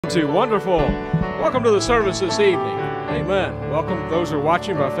Wonderful. Welcome to the service this evening. Amen. Welcome those who are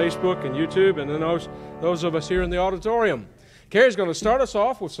watching by Facebook and YouTube, and then those of us here in the auditorium. Carey's going to start us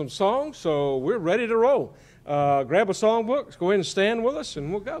off with some songs, so we're ready to roll. Grab a songbook, go ahead and stand with us,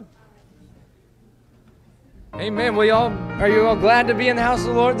 and we'll go. Amen. Are you all glad to be in the house of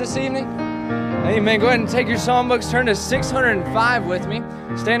the Lord this evening? Amen. Go ahead and take your songbooks, turn to 605 with me.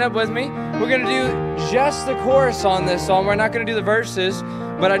 Stand up with me. We're going to do just the chorus on this song. We're not going to do the verses,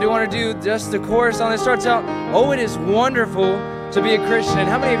 but I do want to do just the chorus on this. It starts out, "Oh, it is wonderful to be a Christian."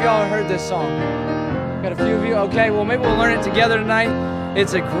 How many of y'all have heard this song? Got a few of you? Okay, well, maybe we'll learn it together tonight.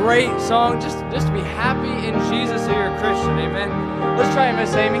 It's a great song just to be happy in Jesus that you're a Christian. Amen. Let's try it,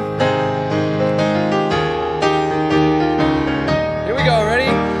 Miss Amy. Here we go. Ready?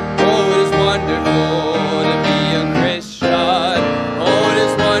 Oh, it is wonderful to be a Christian. Oh, it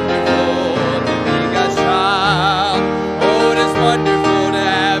is wonderful to be God's child. Oh, it is wonderful to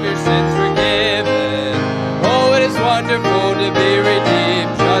have your sins forgiven. Oh, it is wonderful to be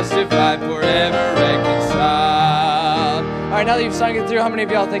redeemed, justified, forever reconciled. All right, now that you've sung it through, how many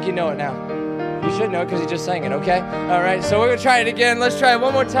of y'all think you know it now? You should know because you just sang it, okay? All right, so we're going to try it again. Let's try it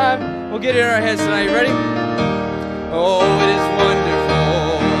one more time. We'll get it in our heads tonight. You ready? Oh, it is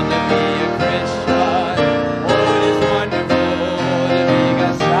wonderful to be a Christian. Oh, it is wonderful to be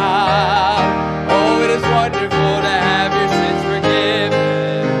God's child. Oh, it is wonderful to have your sins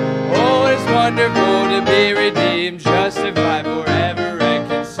forgiven. Oh, it is wonderful to be redeemed, justified, forever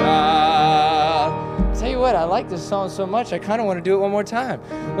reconciled. Tell you what, I like this song so much, I kind of want to do it one more time.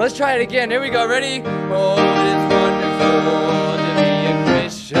 Let's try it again. Here we go. Ready? Oh, it is wonderful to be a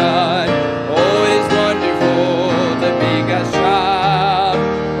Christian. Oh, it is wonderful to be God's child.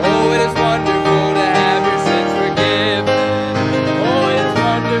 Oh, it is wonderful to have your sins forgiven. Oh, it is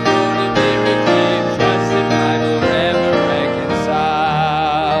wonderful to be redeemed, justified, forever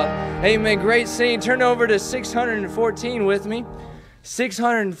reconciled. Amen. Great singing. Turn over to 614 with me.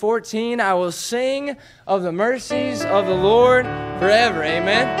 614. I will sing of the mercies of the Lord forever.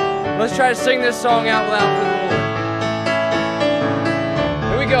 Amen. Let's try to sing this song out loud for the Lord.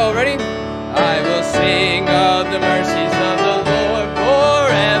 Here we go. Ready? I will sing of the mercies of the Lord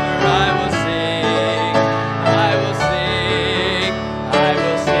forever. I will sing, I will sing, I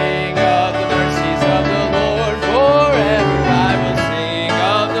will sing of the mercies of the Lord forever. I will sing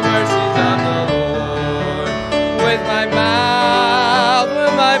of the mercies of the Lord. With my mouth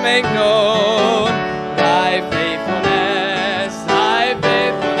will I make known thy faithfulness, thy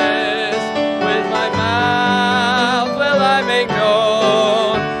faithfulness. With my mouth will I make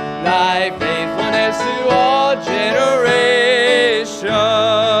known thy faithfulness to all generations.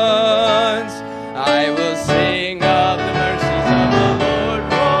 I will sing of the mercies of the Lord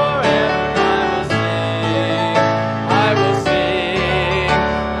forever. I will sing, I will sing,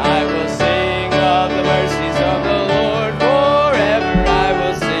 I will sing of the mercies of the Lord forever. I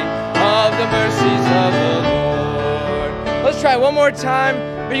will sing of the mercies of the Lord. Let's try it one more time.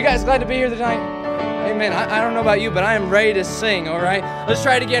 Are you guys glad to be here tonight? Amen. I don't know about you, but I am ready to sing, all right? Let's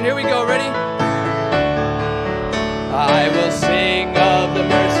try it again. Here we go. Ready? I will sing of the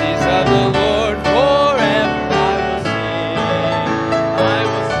mercies of the Lord forever. I will sing, I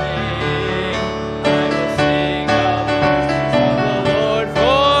will sing, I will sing of the mercies of the Lord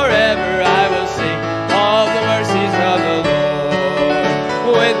forever. I will sing of the mercies of the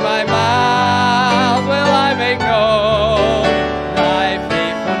Lord. With my mouth will I make known thy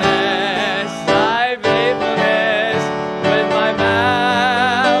faithfulness, thy faithfulness. With my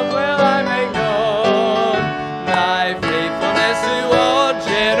mouth will I make known thy faithfulness to all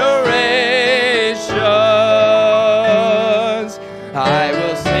generations. I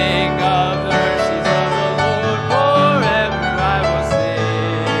will sing of the mercies of the Lord forever. I will sing,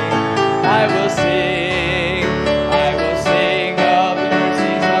 I will sing, I will sing of the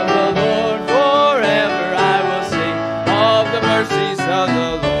mercies of the Lord forever. I will sing of the mercies of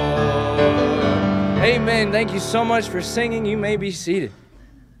the Lord. Amen. Thank you so much for singing. You may be seated.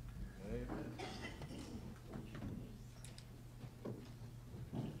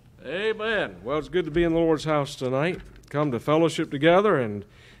 Amen. Well, it's good to be in the Lord's house tonight. Come to fellowship together and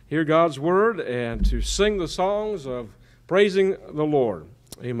hear God's word and to sing the songs of praising the Lord.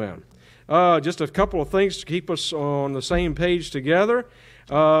 Amen. Just a couple of things to keep us on the same page together.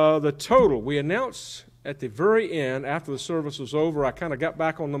 The total, we announced at the very end, after the service was over, I kind of got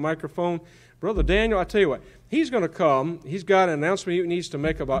back on the microphone. Brother Daniel, I tell you what, he's going to come. He's got an announcement he needs to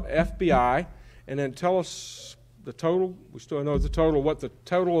make about FBI and then tell us the total. We still don't know the total, what the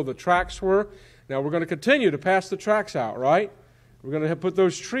total of the tracts were. Now, we're going to continue to pass the tracts out, right? We're going to put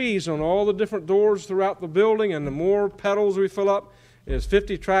those trees on all the different doors throughout the building, and the more petals we fill up, is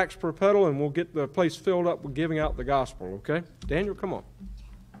 50 tracts per pedal, and we'll get the place filled up with giving out the gospel, okay? Daniel, come on.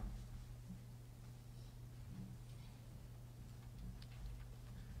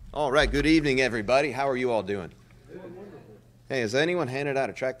 All right, good evening, everybody. How are you all doing? Hey, has anyone handed out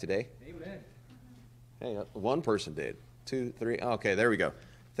a tract today? Amen. Hey, one person did. 2, 3. Okay, there we go.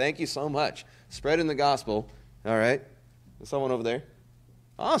 Thank you so much. Spreading the gospel. All right. Someone over there?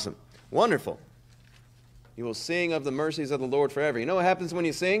 Awesome. Wonderful. You will sing of the mercies of the Lord forever. You know what happens when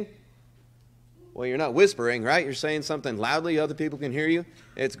you sing? Well, you're not whispering, right? You're saying something loudly, other people can hear you.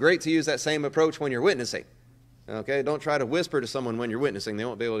 It's great to use that same approach when you're witnessing. Okay, don't try to whisper to someone when you're witnessing. They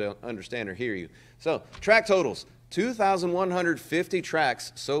won't be able to understand or hear you. So, tract totals. 2,150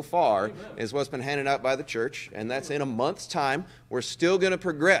 tracts so far is what's been handed out by the church, and that's in a month's time. We're still going to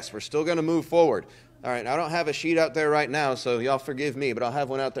progress. We're still going to move forward. All right, I don't have a sheet out there right now, so y'all forgive me, but I'll have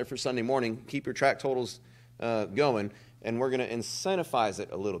one out there for Sunday morning. Keep your tract totals going, and we're going to incentivize it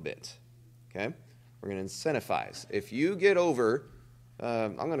a little bit. Okay? We're going to incentivize. If you get over,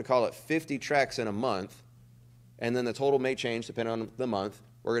 I'm going to call it 50 tracts in a month, and then the total may change depending on the month.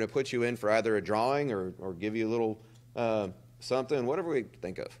 We're going to put you in for either a drawing or give you a little something, whatever we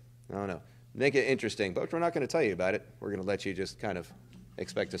think of. I don't know. Make it interesting, but we're not going to tell you about it. We're going to let you just kind of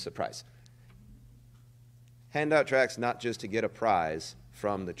expect a surprise. Hand out tracts not just to get a prize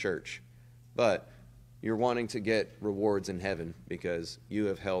from the church, but you're wanting to get rewards in heaven because you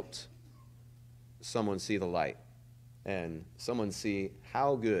have helped someone see the light and someone see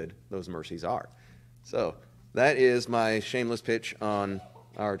how good those mercies are. So that is my shameless pitch on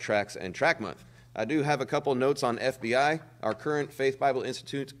our tracts and track month. I do have a couple notes on FBI, our current Faith Bible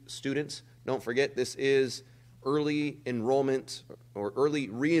Institute students. Don't forget, this is early enrollment or early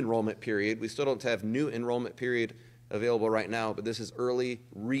re-enrollment period. We still don't have new enrollment period available right now, but this is early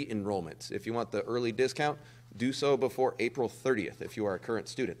re-enrollment. If you want the early discount, do so before April 30th if you are a current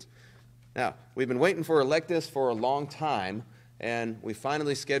student. Now, we've been waiting for electives for a long time, and we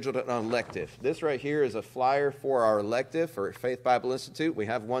finally scheduled an elective. This right here is a flyer for our elective for Faith Bible Institute. We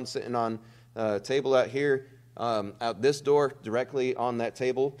have one sitting on a table out here, out this door, directly on that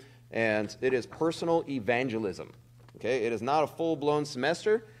table, and it is personal evangelism. Okay, it is not a full-blown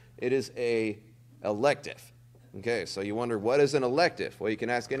semester. It is a elective. Okay, so you wonder, what is an elective? Well, you can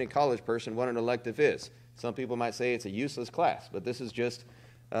ask any college person what an elective is. Some people might say it's a useless class, but this is just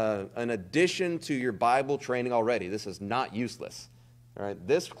an addition to your Bible training already. This is not useless. All right,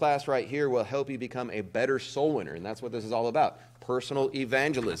 this class right here will help you become a better soul winner, and that's what this is all about, personal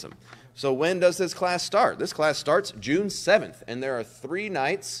evangelism. So when does this class start? This class starts June 7th, and there are 3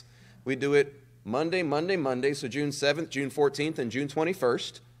 nights. We do it Monday, so June 7th, June 14th, and June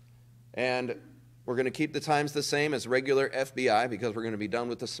 21st. And we're going to keep the times the same as regular FBI because we're going to be done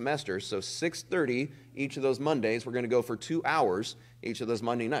with the semester. So 6:30 each of those Mondays. We're going to go for 2 hours each of those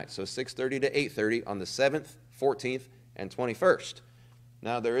Monday nights. So 6:30 to 8:30 on the 7th, 14th, and 21st.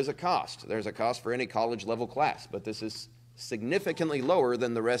 Now, there is a cost. There's a cost for any college-level class, but this is significantly lower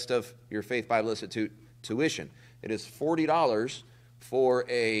than the rest of your Faith Bible Institute tuition. It is $40 for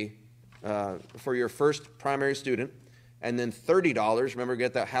your first primary student, and then $30, remember,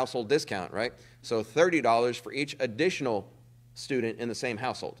 get that household discount, right? So $30 for each additional student in the same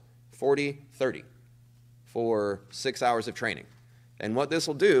household. 40, 30 for 6 hours of training. And what this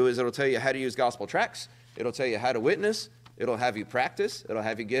will do is it'll tell you how to use gospel tracts. It'll tell you how to witness. It'll have you practice. It'll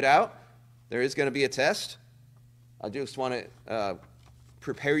have you get out. There is going to be a test. I just want to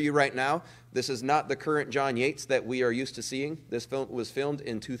prepare you right now. This is not the current John Yates that we are used to seeing. This film was filmed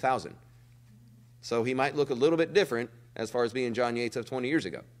in 2000. So he might look a little bit different as far as being John Yates of 20 years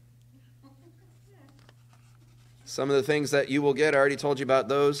ago. Some of the things that you will get, I already told you about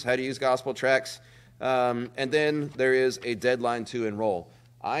those, how to use gospel tracts. And then there is a deadline to enroll.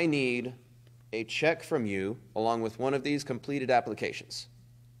 I need a check from you along with one of these completed applications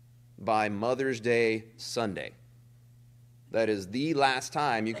by Mother's Day Sunday. That is the last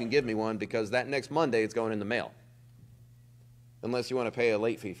time you can give me one because that next Monday it's going in the mail. Unless you want to pay a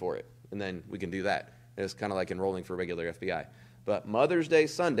late fee for it, and then we can do that. It's kind of like enrolling for regular FBI. But Mother's Day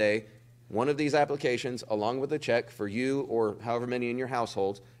Sunday, one of these applications along with a check for you or however many in your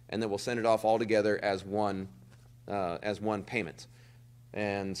household, and then we'll send it off all together as one payment.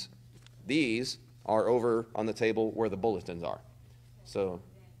 And these are over on the table where the bulletins are. So,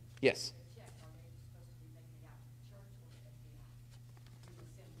 yes.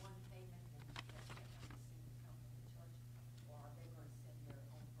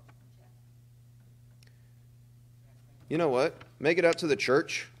 You know what? Make it out to the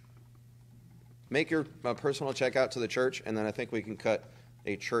church. Make your personal check out to the church, and then I think we can cut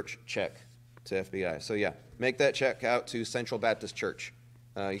a church check to FBI. So yeah, make that check out to Central Baptist Church.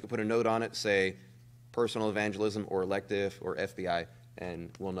 You can put a note on it, say personal evangelism or elective or FBI, and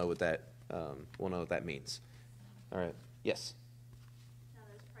we'll know what that means. All right. Yes. Now,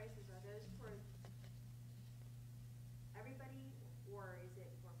 those prices, are those for everybody, or is it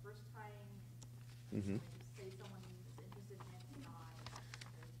for first time? Mm-hmm. Say someone is interested in FBI,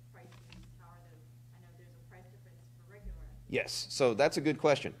 those prices, how are those? I know there's a price difference for regular. Yes. So that's a good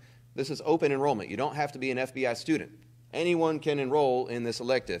question. This is open enrollment. You don't have to be an FBI student. Anyone can enroll in this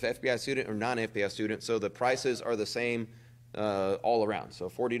elective, FBI student or non-FBI student. So the prices are the same all around. So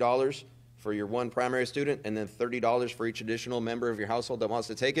 $40 for your one primary student, and then $30 for each additional member of your household that wants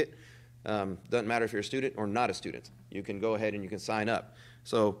to take it. Doesn't matter if you're a student or not a student. You can go ahead and you can sign up.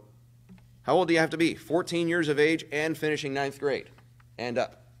 So how old do you have to be? 14 years of age and finishing 9th grade and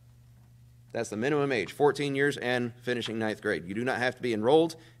up. That's the minimum age, 14 years and finishing 9th grade. You do not have to be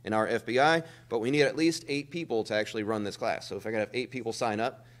enrolled in our FBI, but we need at least 8 people to actually run this class. So if I can have 8 people sign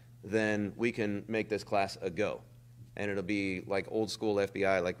up, then we can make this class a go. And it'll be like old school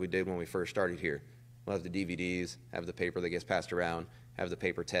FBI like we did when we first started here. We'll have the DVDs, have the paper that gets passed around, have the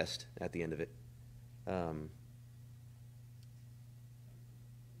paper test at the end of it.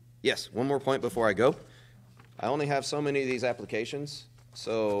 Yes, one more point before I go. I only have so many of these applications,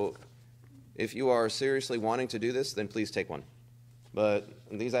 so if you are seriously wanting to do this, then please take one. But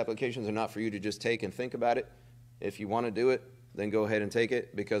these applications are not for you to just take and think about it. If you want to do it, then go ahead and take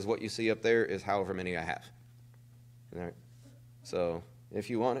it, because what you see up there is however many I have. All right. So if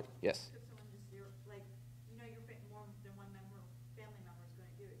you want it, yes. Could someone just like, more than one family member is going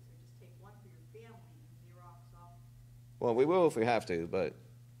to do it, so just take one for your family and Xerox off. Well, we will if we have to, but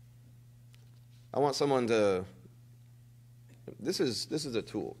I want someone to. This is a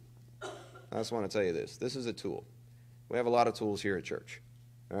tool. I just want to tell you this. This is a tool. We have a lot of tools here at church.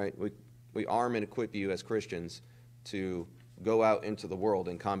 All right? We arm and equip you as Christians to go out into the world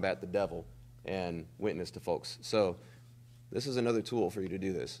and combat the devil and witness to folks. So this is another tool for you to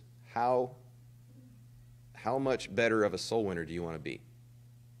do this. How much better of a soul winner do you want to be?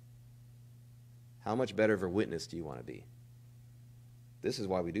 How much better of a witness do you want to be? This is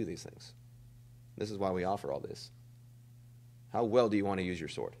why we do these things. This is why we offer all this. How well do you want to use your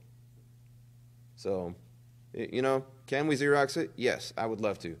sword? So, can we Xerox it? Yes, I would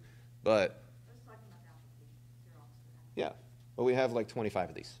love to. But, yeah, but we have like 25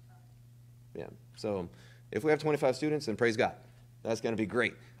 of these. Yeah, so if we have 25 students, then praise God. That's going to be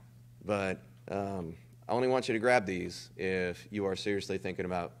great. But I only want you to grab these if you are seriously thinking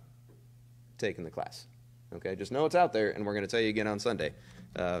about taking the class. Okay, just know it's out there, and we're going to tell you again on Sunday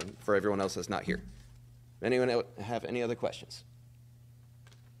for everyone else that's not here. Anyone have any other questions?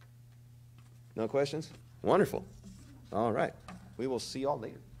 No questions? Wonderful. All right. We will see y'all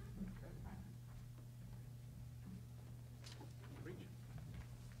later.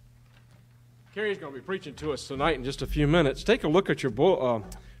 Carey's going to be preaching to us tonight in just a few minutes. Take a look at your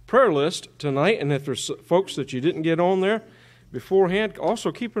prayer list tonight, and if there's folks that you didn't get on there beforehand,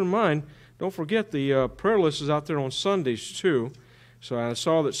 also keep in mind, don't forget the prayer list is out there on Sundays too. So I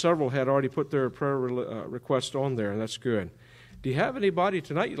saw that several had already put their prayer request on there, and that's good. Do you have anybody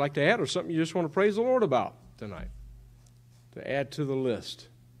tonight you'd like to add, or something you just want to praise the Lord about tonight? To add to the list.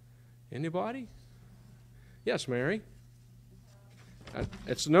 Anybody? Yes, Mary.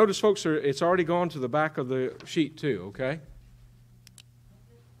 Notice, folks, it's already gone to the back of the sheet too, okay?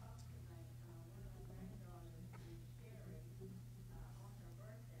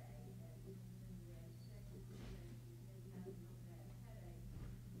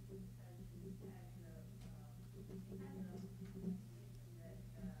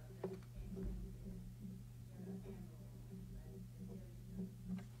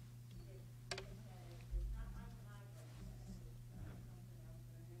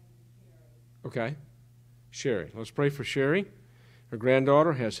 Okay. Sherry. Let's pray for Sherry. Her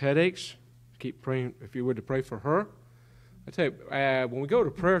granddaughter has headaches. Keep praying, if you would, to pray for her. I tell you, when we go to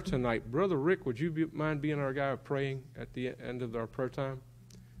prayer tonight, Brother Rick, would you mind being our guy praying at the end of our prayer time?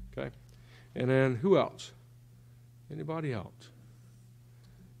 Okay. And then who else? Anybody else?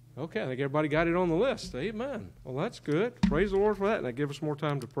 Okay, I think everybody got it on the list. Amen. Well, that's good. Praise the Lord for that, and that gives us more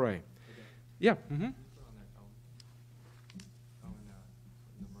time to pray. Okay. Yeah. Mm-hmm.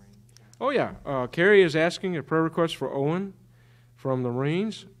 Oh, yeah. Carey is asking a prayer request for Owen from the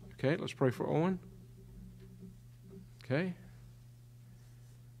Marines. Okay, let's pray for Owen. Okay.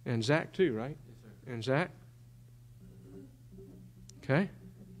 And Zach, too, right? Yes, sir. And Zach? Okay.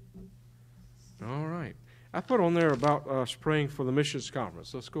 All right. I put on there about us praying for the missions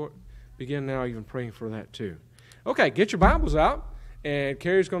conference. Let's go begin now even praying for that, too. Okay, get your Bibles out And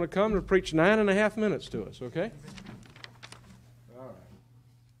Carey's going to come and preach 9.5 minutes to us, okay? All right.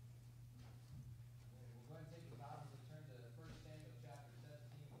 We're going to take the Bible and turn to 1 Samuel chapter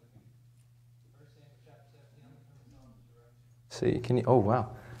 17 with me. 1 Samuel chapter 17. I'm going to turn this on the direction. See, can you? Oh,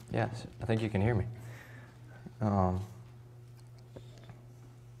 wow. Yes, I think you can hear me.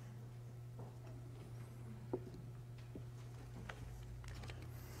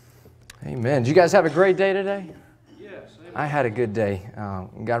 Amen. Did you guys have a great day today? Yes. Amen. I had a good day.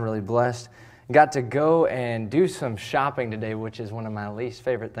 Got really blessed. Got to go and do some shopping today, which is one of my least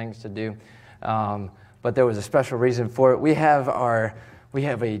favorite things to do. But there was a special reason for it. We have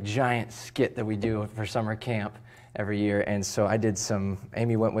a giant skit that we do for summer camp every year, and so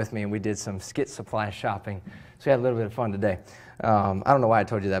Amy went with me, and we did some skit supply shopping. So we had a little bit of fun today. I don't know why I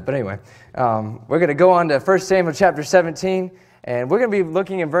told you that, but anyway. We're going to go on to 1 Samuel chapter 17, and we're going to be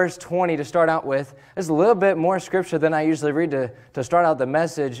looking in verse 20 to start out with. There's a little bit more scripture than I usually read to start out the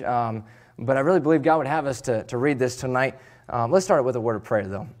message, but I really believe God would have us to read this tonight. Let's start with a word of prayer,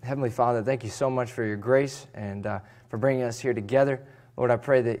 though. Heavenly Father, thank you so much for your grace and for bringing us here together. Lord, I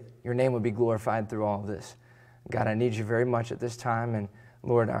pray that your name would be glorified through all of this. God, I need you very much at this time, and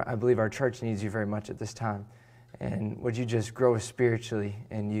Lord, I believe our church needs you very much at this time. And would you just grow us spiritually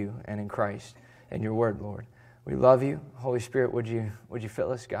in you and in Christ and your word, Lord. We love you. Holy Spirit, would you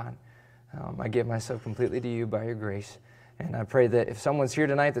fill us, God? I give myself completely to you by your grace. And I pray that if someone's here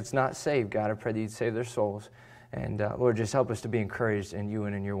tonight that's not saved, God, I pray that you'd save their souls. And Lord, just help us to be encouraged in you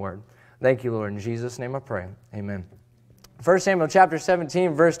and in your word. Thank you, Lord. In Jesus' name I pray. Amen. 1 Samuel chapter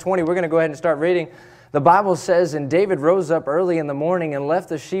 17, verse 20, we're going to go ahead and start reading. The Bible says, "And David rose up early in the morning and left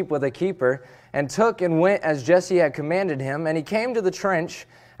the sheep with a keeper, and took and went as Jesse had commanded him. And he came to the trench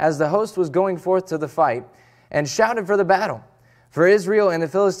as the host was going forth to the fight, and shouted for the battle. For Israel and the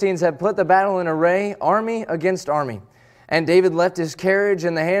Philistines had put the battle in array, army against army. And David left his carriage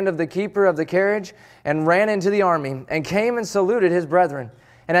in the hand of the keeper of the carriage, and ran into the army, and came and saluted his brethren.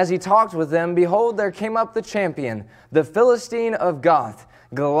 And as he talked with them, behold, there came up the champion, the Philistine of Gath,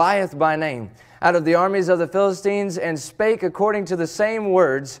 Goliath by name, out of the armies of the Philistines, and spake according to the same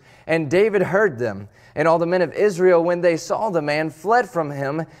words. And David heard them. And all the men of Israel, when they saw the man, fled from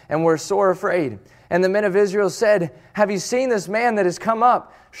him, and were sore afraid. And the men of Israel said, Have you seen this man that is come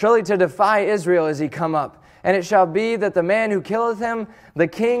up? Surely to defy Israel is he come up. And it shall be that the man who killeth him, the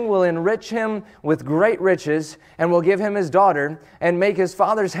king will enrich him with great riches, and will give him his daughter, and make his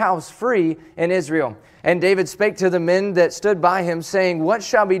father's house free in Israel. And David spake to the men that stood by him, saying, What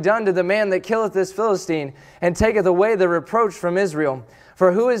shall be done to the man that killeth this Philistine, and taketh away the reproach from Israel?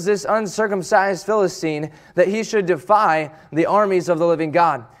 For who is this uncircumcised Philistine, that he should defy the armies of the living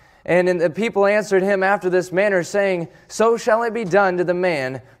God? And the people answered him after this manner, saying, So shall it be done to the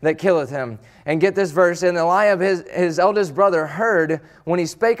man that killeth him. And get this verse, And Eliab his eldest brother heard when he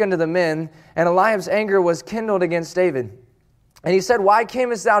spake unto the men, and Eliab's anger was kindled against David. And he said, Why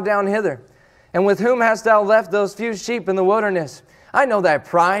camest thou down hither? And with whom hast thou left those few sheep in the wilderness? I know thy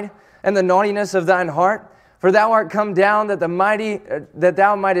pride, and the naughtiness of thine heart, for thou art come down that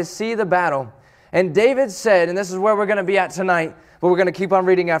thou mightest see the battle. And David said, and this is where we're going to be at tonight, but we're going to keep on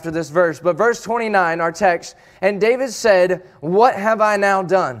reading after this verse. But verse 29, our text, And David said, What have I now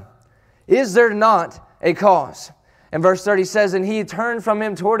done? Is there not a cause? And verse 30 says, And he turned from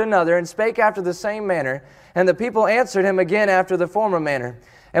him toward another, and spake after the same manner. And the people answered him again after the former manner.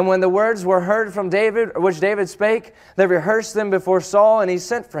 And when the words were heard from David, which David spake, they rehearsed them before Saul, and he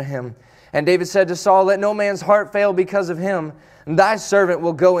sent for him. And David said to Saul, Let no man's heart fail because of him. Thy servant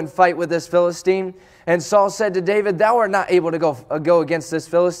will go and fight with this Philistine. And Saul said to David, Thou art not able to go against this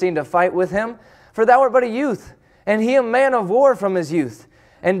Philistine to fight with him, for thou art but a youth, and he a man of war from his youth.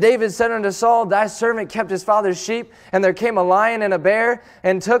 And David said unto Saul, Thy servant kept his father's sheep, and there came a lion and a bear,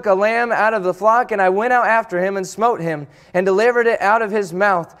 and took a lamb out of the flock, and I went out after him, and smote him, and delivered it out of his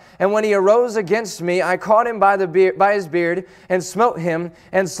mouth. And when he arose against me, I caught him by his beard, and smote him,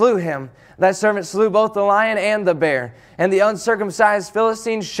 and slew him. Thy servant slew both the lion and the bear. And the uncircumcised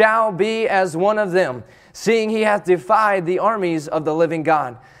Philistine shall be as one of them, seeing he hath defied the armies of the living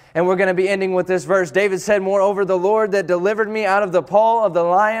God. And we're going to be ending with this verse. David said, Moreover, the Lord that delivered me out of the paw of the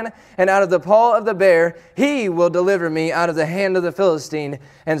lion and out of the paw of the bear, he will deliver me out of the hand of the Philistine.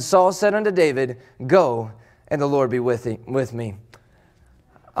 And Saul said unto David, Go, and the Lord be with me.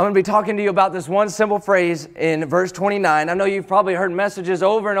 I'm going to be talking to you about this one simple phrase in verse 29. I know you've probably heard messages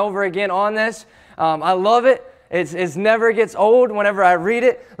over and over again on this. I love it. It never gets old whenever I read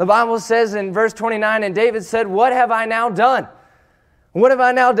it. The Bible says in verse 29, And David said, What have I now done? What have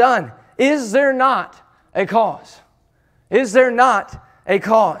I now done? Is there not a cause? Is there not a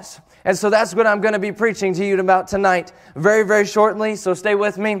cause? And so that's what I'm going to be preaching to you about tonight very, very shortly, so stay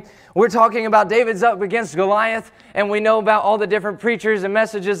with me. We're talking about David's up against Goliath, and we know about all the different preachers and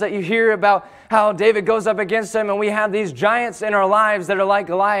messages that you hear about how David goes up against him, and we have these giants in our lives that are like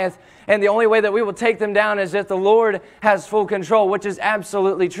Goliath, and the only way that we will take them down is if the Lord has full control, which is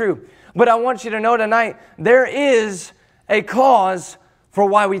absolutely true. But I want you to know tonight, there is a cause for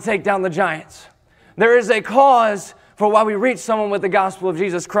why we take down the giants. There is a cause for why we reach someone with the gospel of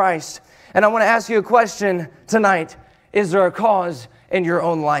Jesus Christ. And I want to ask you a question tonight. Is there a cause in your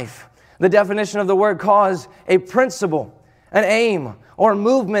own life? The definition of the word cause, a principle, an aim, or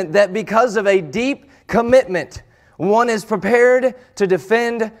movement that because of a deep commitment, one is prepared to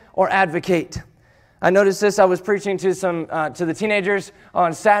defend or advocate. I noticed this. I was preaching to the teenagers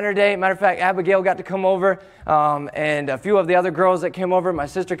on Saturday. Matter of fact, Abigail got to come over, and a few of the other girls that came over. My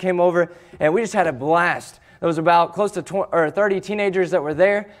sister came over, and we just had a blast. There was about close to 30 teenagers that were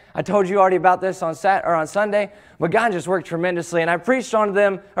there. I told you already about this on Sunday, but God just worked tremendously. And I preached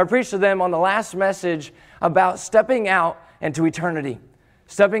to them on the last message about stepping out into eternity.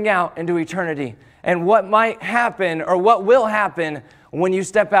 Stepping out into eternity. And what might happen or what will happen when you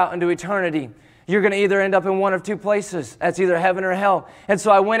step out into eternity. You're going to either end up in one of two places. That's either heaven or hell. And so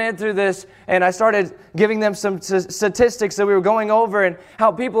I went in through this and I started giving them some statistics that we were going over and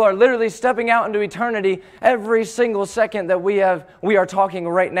how people are literally stepping out into eternity every single second that we are talking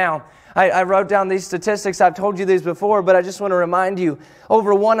right now. I wrote down these statistics. I've told you these before, but I just want to remind you.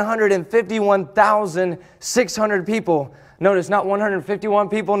 Over 151,600 people. Notice, not 151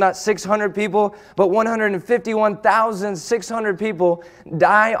 people, not 600 people, but 151,600 people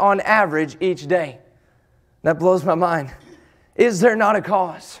die on average each day. That blows my mind. Is there not a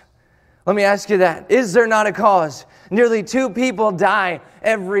cause? Let me ask you that. Is there not a cause? Nearly 2 people die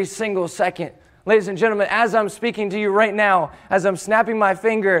every single second. Ladies and gentlemen, as I'm speaking to you right now, as I'm snapping my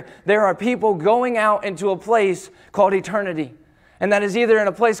finger, there are people going out into a place called eternity. And that is either in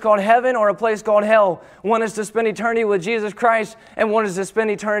a place called heaven or a place called hell. One is to spend eternity with Jesus Christ, and one is to spend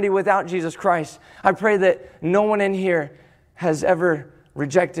eternity without Jesus Christ. I pray that no one in here has ever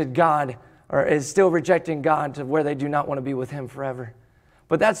rejected God or is still rejecting God to where they do not want to be with Him forever.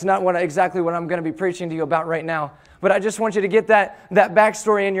 But that's not exactly what I'm going to be preaching to you about right now. But I just want you to get that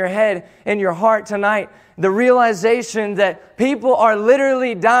backstory in your head, in your heart tonight. The realization that people are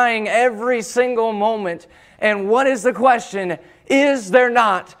literally dying every single moment. And what is the question? Is there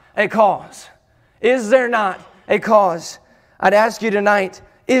not a cause? Is there not a cause? I'd ask you tonight,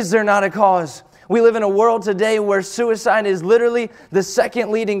 is there not a cause? We live in a world today where suicide is literally the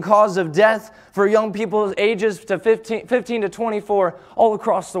second leading cause of death for young people ages to 15 to 24 all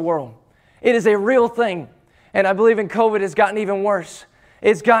across the world. It is a real thing. And I believe in COVID it's gotten even worse.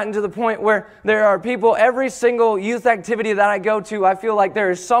 It's gotten to the point where there are people, every single youth activity that I go to, I feel like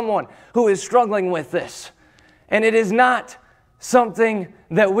there is someone who is struggling with this. And it is not something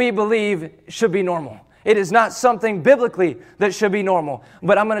that we believe should be normal. It is not something biblically that should be normal.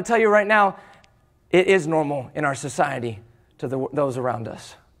 But I'm going to tell you right now, it is normal in our society to those around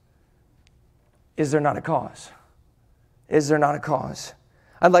us. Is there not a cause? Is there not a cause?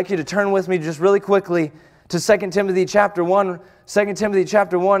 I'd like you to turn with me just really quickly to 2 Timothy chapter 1. 2 Timothy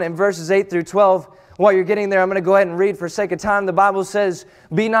chapter 1 and verses 8 through 12. While you're getting there, I'm going to go ahead and read for sake of time. The Bible says,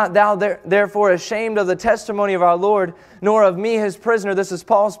 "Be not thou therefore ashamed of the testimony of our Lord, nor of me his prisoner." This is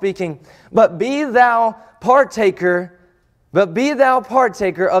Paul speaking. But be thou partaker of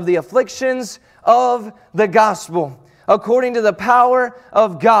the afflictions of the gospel, according to the power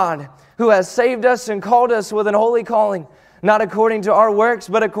of God, who has saved us and called us with an holy calling, not according to our works,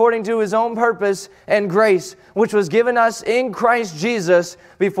 but according to His own purpose and grace, which was given us in Christ Jesus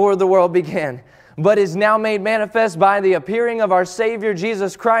before the world began, but is now made manifest by the appearing of our Savior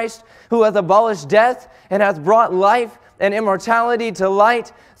Jesus Christ, who hath abolished death and hath brought life and immortality to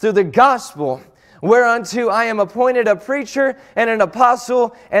light through the gospel, whereunto I am appointed a preacher and an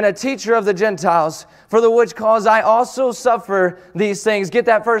apostle and a teacher of the Gentiles, for the which cause I also suffer these things. Get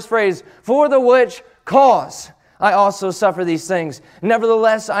that first phrase. For the which cause I also suffer these things.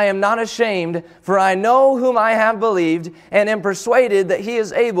 Nevertheless, I am not ashamed, for I know whom I have believed, and am persuaded that He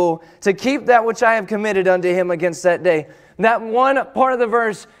is able to keep that which I have committed unto Him against that day. That one part of the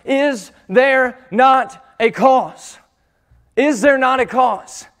verse, is there not a cause? Is there not a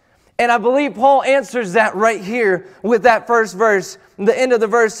cause? And I believe Paul answers that right here with that first verse. The end of the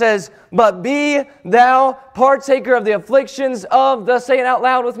verse says, "But be thou partaker of the afflictions of the," say it out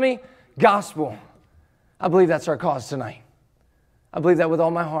loud with me, "gospel." I believe that's our cause tonight. I believe that with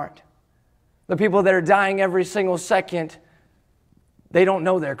all my heart. The people that are dying every single second, they don't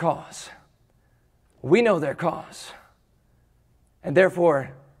know their cause. We know their cause. And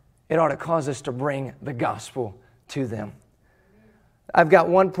therefore, it ought to cause us to bring the gospel to them. I've got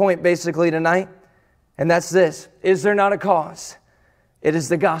one point basically tonight, and that's this. Is there not a cause? It is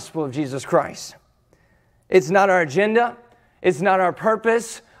the gospel of Jesus Christ. It's not our agenda. It's not our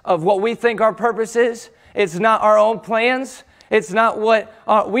purpose of what we think our purpose is. It's not our own plans. It's not what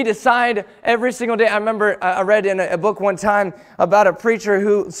we decide every single day. I remember I read in a book one time about a preacher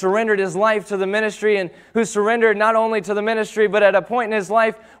who surrendered his life to the ministry, and who surrendered not only to the ministry, but at a point in his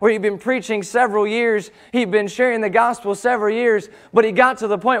life where he'd been preaching several years. He'd been sharing the gospel several years, but he got to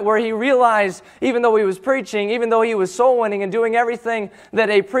the point where he realized, even though he was preaching, even though he was soul winning and doing everything that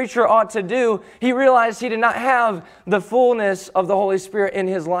a preacher ought to do, he realized he did not have the fullness of the Holy Spirit in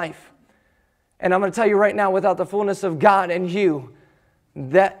his life. And I'm going to tell you right now, without the fullness of God and you,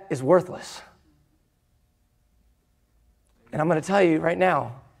 that is worthless. And I'm going to tell you right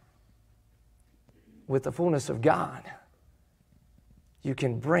now, with the fullness of God, you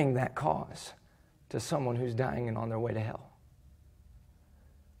can bring that cause to someone who's dying and on their way to hell.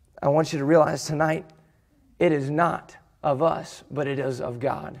 I want you to realize tonight, it is not of us, but it is of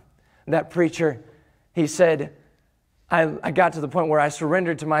God. That preacher, he said, I got to the point where I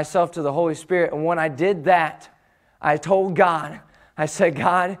surrendered to myself to the Holy Spirit. And when I did that, I told God, I said,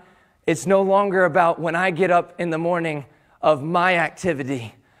 God, it's no longer about when I get up in the morning of my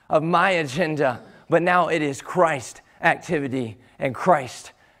activity, of my agenda, but now it is Christ's activity and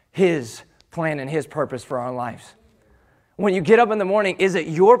Christ, His plan and His purpose for our lives. When you get up in the morning, is it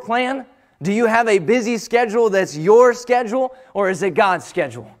your plan? Do you have a busy schedule that's your schedule, or is it God's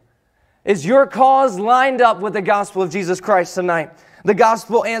schedule? Is your cause lined up with the gospel of Jesus Christ tonight? The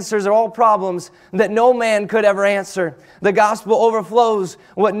gospel answers all problems that no man could ever answer. The gospel overflows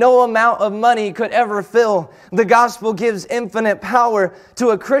what no amount of money could ever fill. The gospel gives infinite power to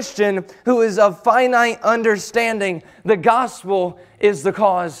a Christian who is of finite understanding. The gospel is the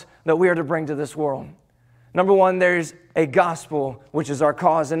cause that we are to bring to this world. Number one, there's a gospel, which is our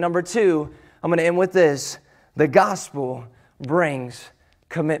cause. And number two, I'm going to end with this. The gospel brings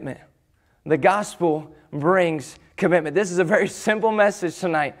commitment. The gospel brings commitment. This is a very simple message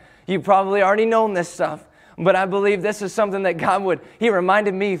tonight. You've probably already known this stuff, but I believe this is something that God He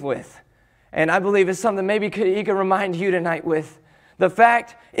reminded me with. And I believe it's something maybe He could remind you tonight with. The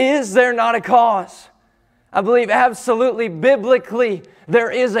fact, is there not a cause? I believe absolutely, biblically, there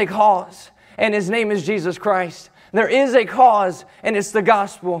is a cause, and His name is Jesus Christ. There is a cause, and it's the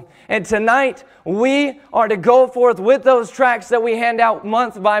gospel. And tonight, we are to go forth with those tracts that we hand out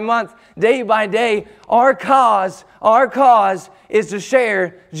month by month, day by day. Our cause is to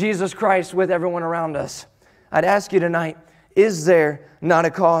share Jesus Christ with everyone around us. I'd ask you tonight, is there not a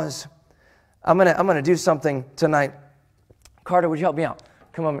cause? I'm gonna do something tonight. Carter, would you help me out?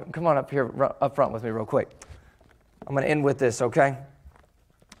 Come on up here, up front with me real quick. I'm gonna end with this, okay?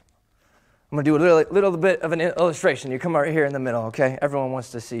 I'm going to do a little bit of an illustration. You come right here in the middle, okay? Everyone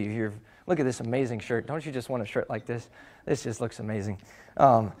wants to see you here. Look at this amazing shirt. Don't you just want a shirt like this? This just looks amazing.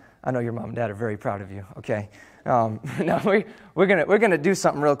 I know your mom and dad are very proud of you, okay? Now we're gonna do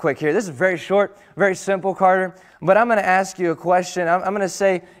something real quick here. This is very short, very simple, Carter. But I'm gonna ask you a question. I'm gonna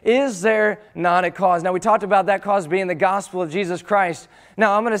say, is there not a cause? Now we talked about that cause being the gospel of Jesus Christ.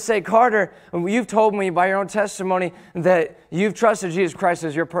 Now I'm gonna say, Carter, you've told me by your own testimony that you've trusted Jesus Christ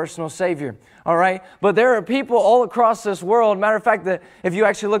as your personal Savior. All right? But there are people all across this world. Matter of fact, that if you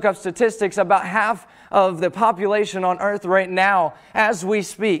actually look up statistics, about half of the population on earth right now, as we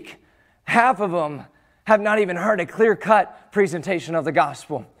speak, half of them have not even heard a clear-cut presentation of the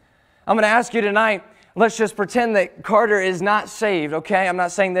gospel. I'm going to ask you tonight, let's just pretend that Carter is not saved, okay? I'm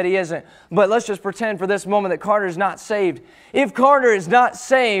not saying that he isn't, but let's just pretend for this moment that Carter is not saved. If Carter is not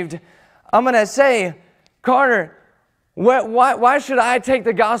saved, I'm going to say, Carter, why should I take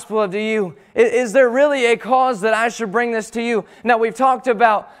the gospel to you? Is there really a cause that I should bring this to you? Now, we've talked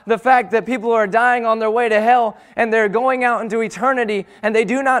about the fact that people are dying on their way to hell and they're going out into eternity and they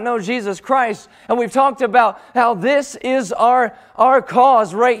do not know Jesus Christ. And we've talked about how this is our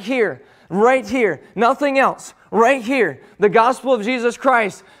cause right here, nothing else. Right here, the gospel of Jesus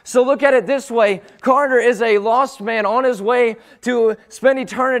Christ. So look at it this way. Carter is a lost man on his way to spend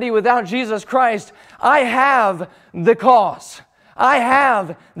eternity without Jesus Christ. I have the cause. I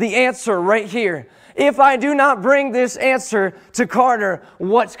have the answer right here. If I do not bring this answer to Carter,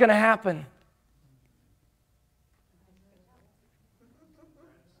 what's going to happen?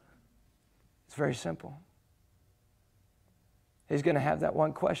 It's very simple. He's going to have that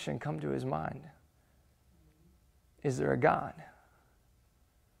one question come to his mind. Is there a God?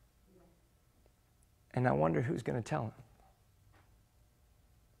 And I wonder who's going to tell him.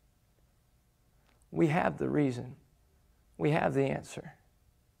 We have the reason. We have the answer.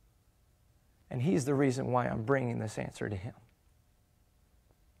 And He's the reason why I'm bringing this answer to Him.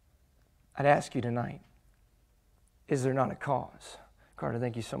 I'd ask you tonight, is there not a cause? Carter,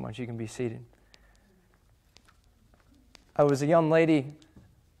 thank you so much. You can be seated. I was a young lady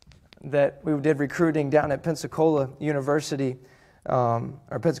that we did recruiting down at Pensacola University,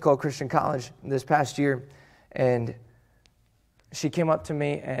 or Pensacola Christian College this past year, and she came up to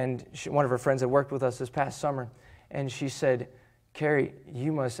me, and one of her friends had worked with us this past summer, and she said, Carey,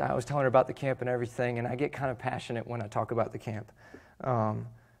 I was telling her about the camp and everything, and I get kind of passionate when I talk about the camp.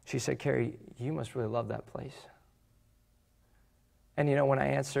 She said, Carey, you must really love that place. And when I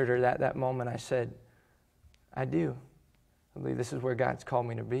answered her that moment, I said, I do. I believe this is where God's called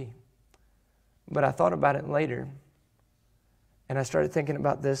me to be. But I thought about it later, and I started thinking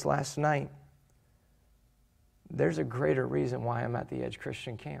about this last night. There's a greater reason why I'm at the Edge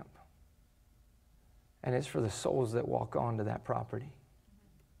Christian Camp. And it's for the souls that walk onto that property.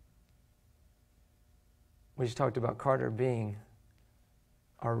 We just talked about Carter being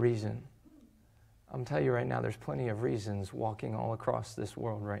our reason. I'm telling you right now, there's plenty of reasons walking all across this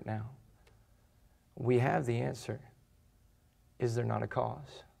world right now. We have the answer. Is there not a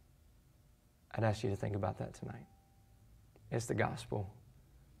cause? I'd ask you to think about that tonight. It's the gospel.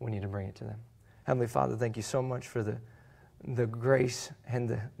 We need to bring it to them. Heavenly Father, thank you so much for the grace and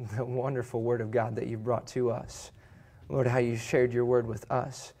the wonderful word of God that you've brought to us. Lord, how you shared your word with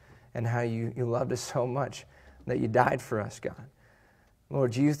us and how you loved us so much that you died for us, God.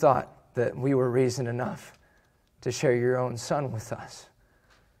 Lord, you thought that we were reason enough to share your own Son with us.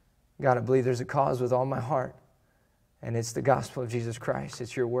 God, I believe there's a cause with all my heart, and it's the gospel of Jesus Christ.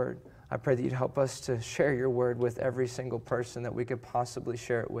 It's your word. I pray that you'd help us to share your word with every single person that we could possibly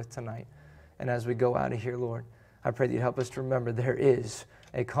share it with tonight. And as we go out of here, Lord, I pray that you'd help us to remember there is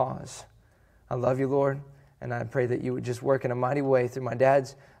a cause. I love you, Lord, and I pray that you would just work in a mighty way through my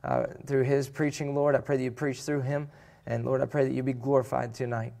dad's, through his preaching, Lord. I pray that you preach through him. And Lord, I pray that you be glorified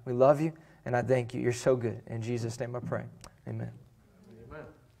tonight. We love you, and I thank you. You're so good. In Jesus' name I pray. Amen. Amen.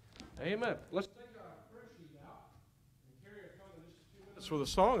 Amen. Let's take our prayer sheet out and Carey will come in just a few minutes with a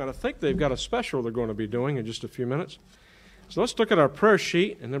song. And I think they've got a special they're going to be doing in just a few minutes. So let's look at our prayer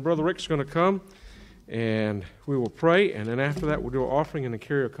sheet, and then Brother Rick's going to come, and we will pray. And then after that, we'll do an offering, and then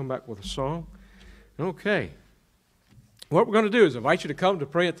Carey will come back with a song. Okay. What we're going to do is invite you to come to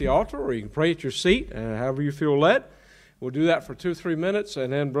pray at the altar, or you can pray at your seat, however you feel led. We'll do that for 2-3 minutes,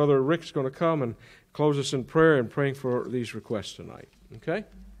 and then Brother Rick's going to come and close us in prayer and praying for these requests tonight. Okay?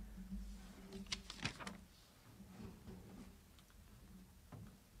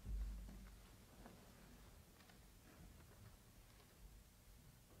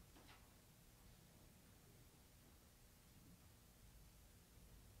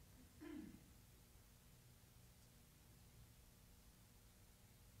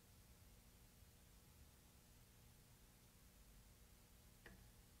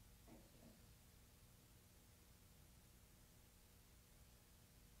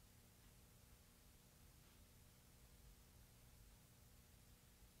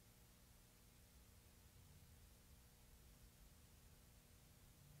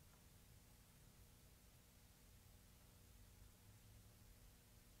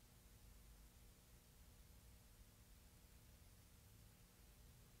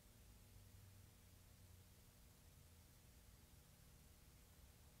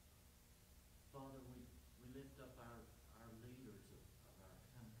 Father, we lift up our leaders of our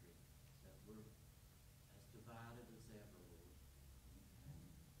country, that we're as divided as ever, Lord. And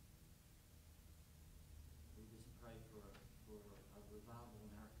we just pray for a revival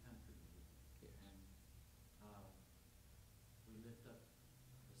in our country, Lord. Yes. And we lift up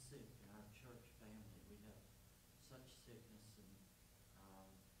the sick in our church family. We have such sickness and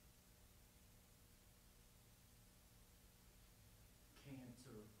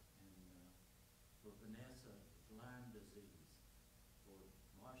cancer, for Vanessa, Lyme disease, for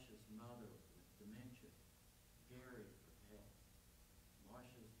Marsha's mother with dementia, Gary for health,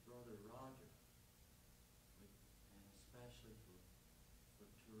 Marsha's brother Roger, and especially for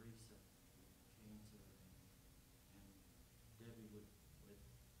Teresa with cancer, and Debbie with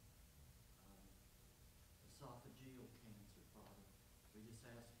esophageal cancer, Father. We just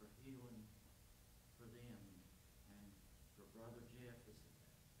ask for healing for them, and for Brother Jeff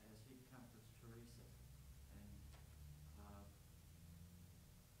as he comforts Teresa. And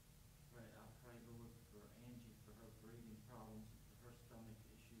I pray, Lord, for Angie, for her breathing problems, for her stomach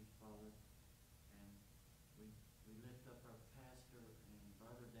issues, Father. And we lift up our pastor and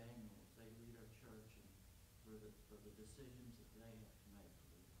Brother Daniel as they lead our church, and for the decisions that they have to make,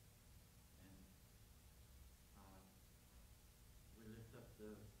 Lord. And we lift up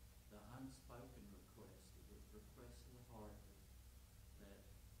the unspoken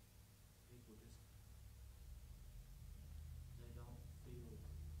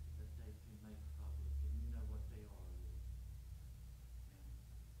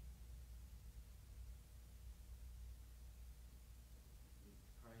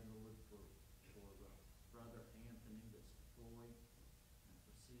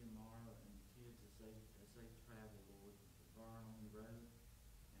burn on the road,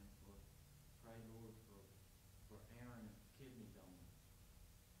 and pray, Lord, for Aaron and kidney donor.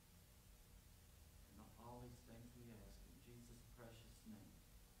 And all these things we ask in Jesus' precious name.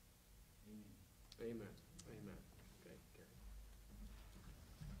 Amen. Amen. Amen. Okay, Carey.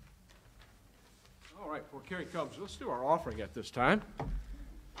 All right, before Carey comes, let's do our offering at this time.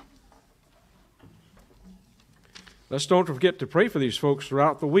 Let's don't forget to pray for these folks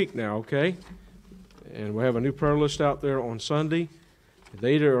throughout the week now, okay? And we have a new prayer list out there on Sunday.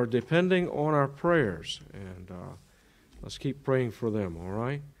 They are depending on our prayers, and let's keep praying for them, all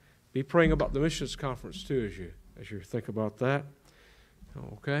right? Be praying about the missions conference, too, as you think about that,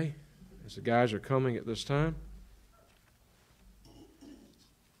 okay? As the guys are coming at this time.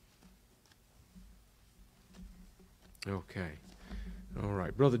 Okay. All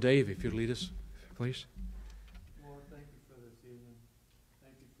right. Brother Dave, if you'd lead us, please. Lord, thank you for this evening.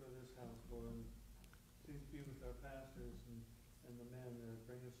 Thank you for this house, Lord. Please be with our pastors and the men that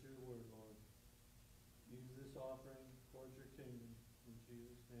bring us your word, Lord. Use this offering towards your kingdom. In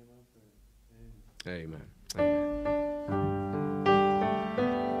Jesus' name I pray. Amen. Amen. Amen.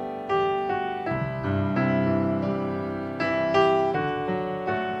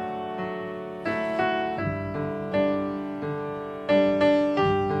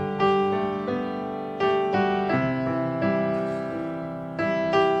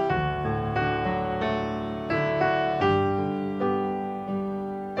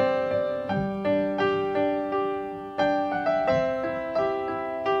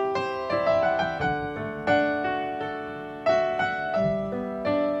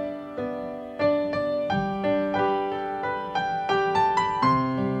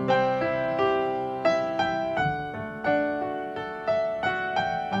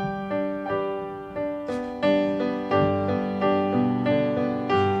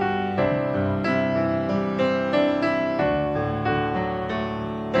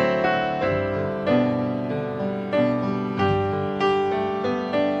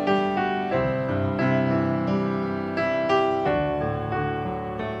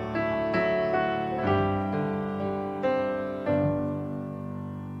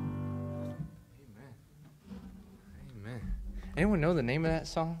 Anyone know the name of that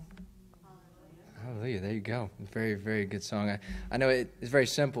song? Hallelujah. There you go. Very, very good song. I know it's very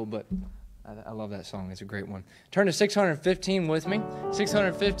simple, but I love that song. It's a great one. Turn to 615 with me.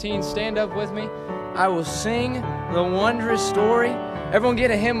 615, stand up with me. I will sing the wondrous story. Everyone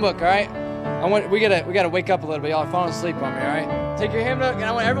get a hymn book, all right? We gotta wake up a little bit. Y'all are falling asleep on me, all right? Take your hymn book, and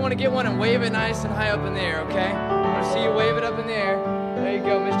I want everyone to get one and wave it nice and high up in the air, okay? I want to see you wave it up in the air. There you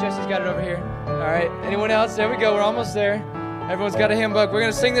go. Miss Jessie's got it over here. All right. Anyone else? There we go. We're almost there. Everyone's got a hymn book. We're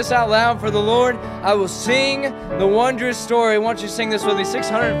going to sing this out loud for the Lord. I will sing the wondrous story. Why don't you sing this with me?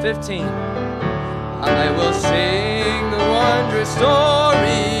 615. I will sing the wondrous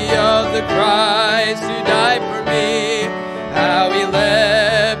story of the Christ who died for me, how he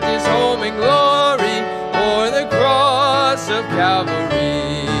left his home in glory for the cross of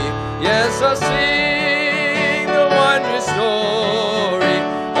Calvary. Yes, I'll sing the wondrous story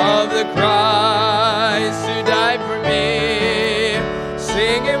of the Christ who died for me,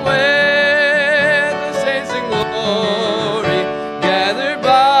 singing with the saints in glory, gathered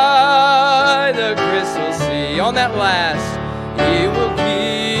by the crystal sea. On that last, he will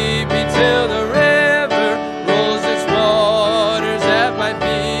keep me till the river rolls its waters at my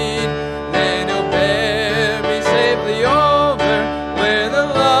feet. Then he'll bear me safely over where the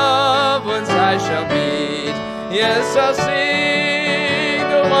loved ones I shall meet. Yes, I'll sing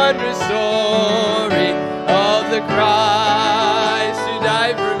the wondrous story of the Christ who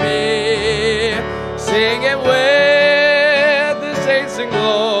died for me, singing with the saints in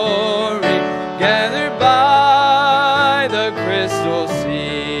glory, gathered by the crystal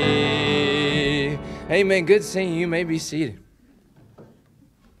sea. Amen. Good singing. You may be seated.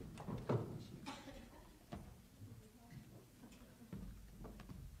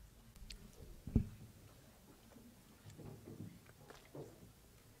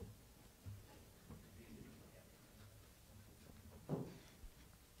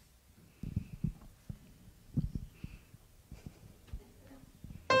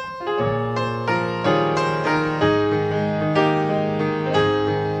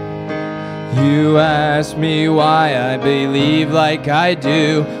 You ask me why I believe like I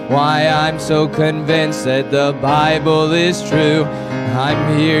do, why I'm so convinced that the Bible is true.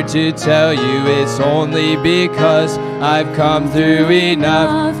 I'm here to tell you it's only because I've come through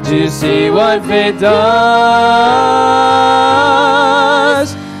enough to see what faith does.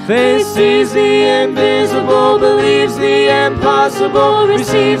 Faith sees the invisible, believes the impossible,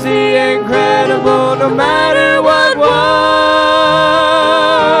 receives the incredible, no matter what was.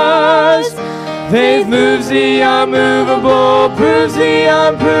 Faith moves the unmovable, proves the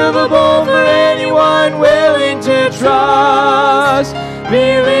unprovable for anyone willing to trust.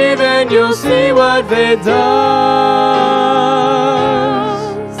 Believe and you'll see what faith does.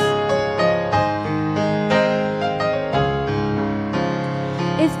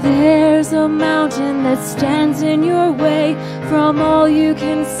 If there's a mountain that stands in your way, from all you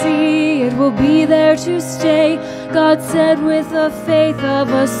can see, it will be there to stay. God said with the faith of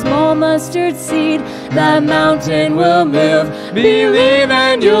a small mustard seed, that mountain will move. Believe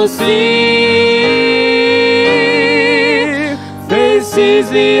and you'll see. Faith sees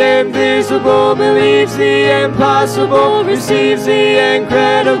the invisible, believes the impossible, receives the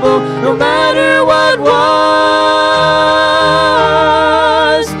incredible, no matter what was.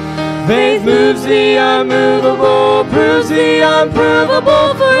 Faith moves the unmovable, proves the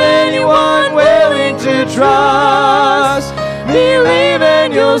unprovable for anyone willing to trust. Believe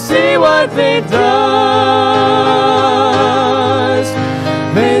and you'll see what faith does.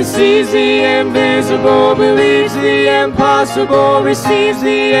 Faith sees the invisible, believes the impossible, receives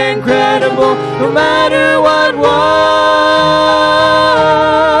the incredible, no matter what was.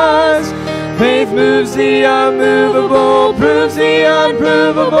 Faith moves the unmovable, proves the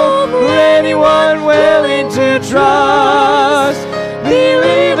unprovable for anyone willing to trust.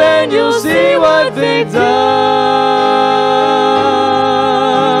 Believe and you'll see what faith does.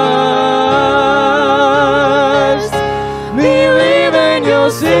 Believe and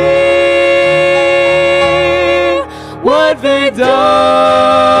you'll see what faith does.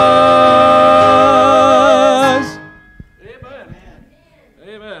 Amen.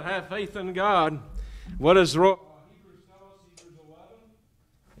 Amen. Have faith in God. What is Hebrews tell us? Hebrews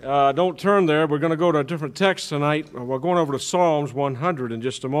 11. Don't turn there. We're going to go to a different text tonight. We're going over to Psalms 100 in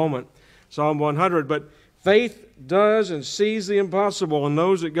just a moment. Psalm 100. But faith does and sees the impossible and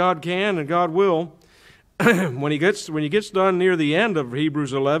knows that God can and God will. when he gets done near the end of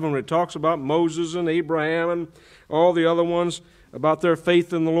Hebrews 11, when it talks about Moses and Abraham and all the other ones about their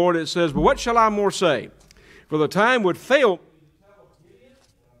faith in the Lord, it says, "But what shall I more say? For the time would fail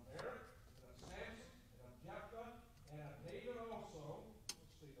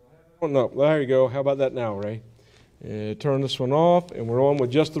Oh, no, there you go. How about that now, Ray? Turn this one off, and we're on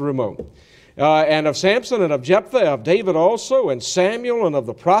with just the remote. And of Samson and of Jephthah, of David also, and Samuel and of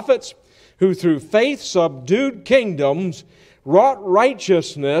the prophets, who through faith subdued kingdoms, wrought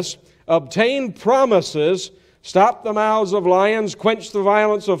righteousness, obtained promises, stopped the mouths of lions, quenched the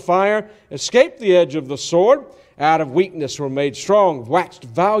violence of fire, escaped the edge of the sword, out of weakness were made strong, waxed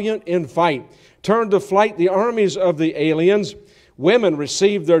valiant in fight, turned to flight the armies of the aliens. Women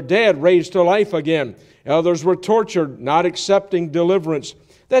received their dead raised to life again. Others were tortured, not accepting deliverance,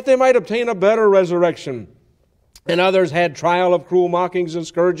 that they might obtain a better resurrection. And others had trial of cruel mockings and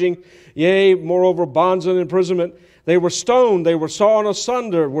scourging, yea, moreover, bonds and imprisonment. They were stoned, they were sawn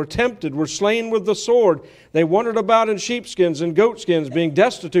asunder, were tempted, were slain with the sword. They wandered about in sheepskins and goatskins, being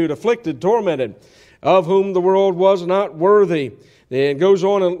destitute, afflicted, tormented, of whom the world was not worthy. It goes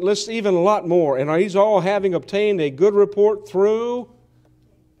on and lists even a lot more. And these all having obtained a good report through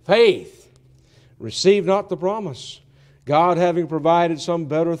faith, received not the promise. God having provided some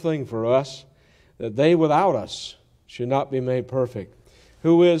better thing for us, that they without us should not be made perfect.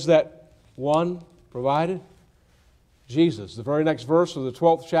 Who is that one provided? Jesus. The very next verse of the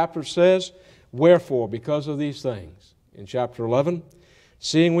 12th chapter says, "Wherefore, because of these things," in chapter 11,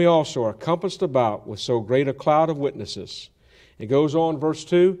 "seeing we also are compassed about with so great a cloud of witnesses." It goes on, verse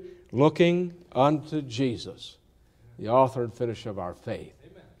 2, "looking unto Jesus, the author and finisher of our faith."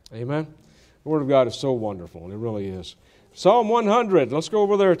 Amen. Amen. The Word of God is so wonderful, and it really is. Psalm 100, let's go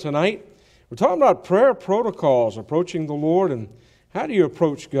over there tonight. We're talking about prayer protocols, approaching the Lord, and how do you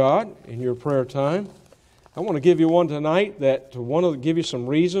approach God in your prayer time? I want to give you one tonight that want to give you some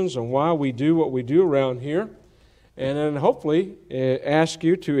reasons on why we do what we do around here, and then hopefully ask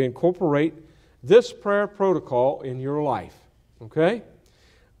you to incorporate this prayer protocol in your life. Okay?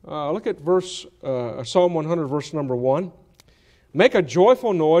 Look at Psalm 100, verse number 1. "Make a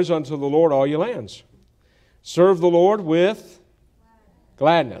joyful noise unto the Lord, all ye lands. Serve the Lord with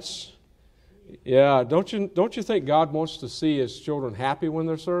gladness." Yeah, don't you think God wants to see His children happy when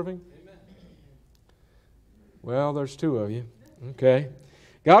they're serving? Amen. Well, there's two of you. Okay.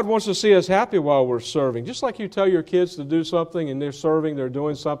 God wants to see us happy while we're serving. Just like you tell your kids to do something and they're serving, they're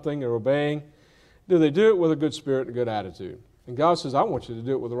doing something, they're obeying. Do they do it with a good spirit and a good attitude? And God says, I want you to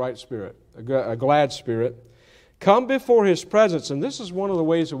do it with the right spirit, a glad spirit. Come before His presence, and this is one of the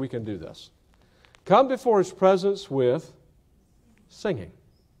ways that we can do this. Come before His presence with singing.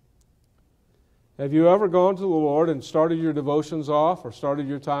 Have you ever gone to the Lord and started your devotions off or started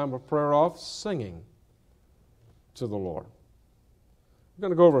your time of prayer off singing to the Lord? I'm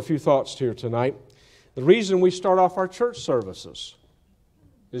going to go over a few thoughts here tonight. The reason we start off our church services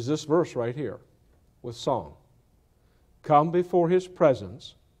is this verse right here with song. Come before His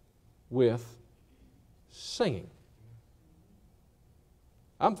presence with singing.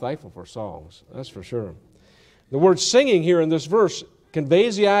 I'm thankful for songs, that's for sure. The word singing here in this verse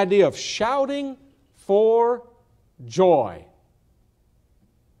conveys the idea of shouting for joy.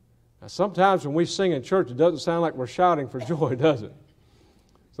 Now, sometimes when we sing in church, it doesn't sound like we're shouting for joy, does it?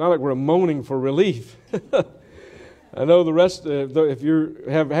 It's not like we're moaning for relief. I know the rest, if you're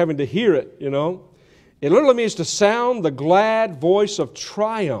having to hear it, you know. It literally means to sound the glad voice of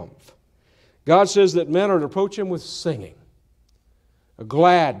triumph. God says that men are to approach Him with singing. A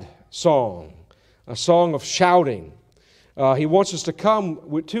glad song, a song of shouting. He wants us to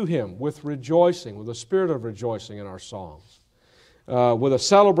come to Him with rejoicing, with a spirit of rejoicing in our songs. With a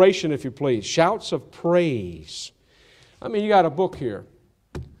celebration, if you please. Shouts of praise. I mean, you got a book here.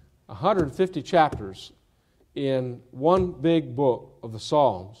 150 chapters in one big book of the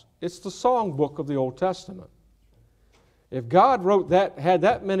Psalms. It's the song book of the Old Testament. If God had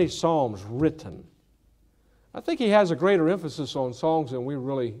that many Psalms written, I think He has a greater emphasis on songs than we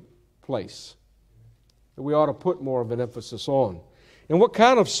really place. That we ought to put more of an emphasis on. And what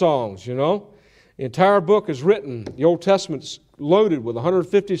kind of songs, you know? The entire book is written. The Old Testament's loaded with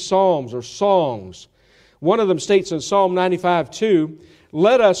 150 psalms or songs. One of them states in Psalm 95:2,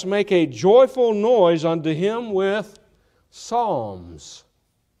 let us make a joyful noise unto Him with psalms.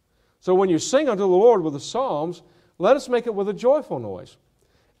 So when you sing unto the Lord with the psalms, let us make it with a joyful noise.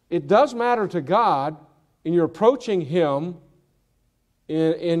 It does matter to God in your approaching Him,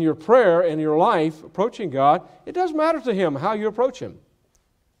 in your prayer, in your life, approaching God. It does matter to Him how you approach Him.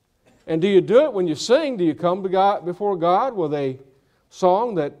 And do you do it when you sing? Do you come to God before God with a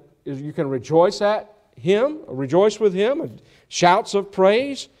song that you can rejoice at Him, rejoice with Him, and shouts of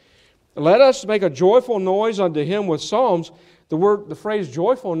praise? Let us make a joyful noise unto Him with psalms. The phrase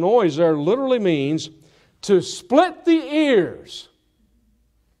joyful noise there literally means to split the ears.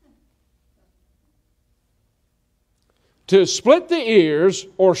 To split the ears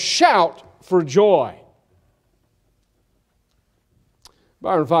or shout for joy.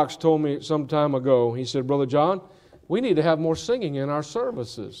 Byron Fox told me some time ago, he said, Brother John, we need to have more singing in our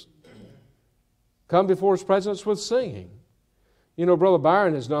services. Come before His presence with singing. You know, Brother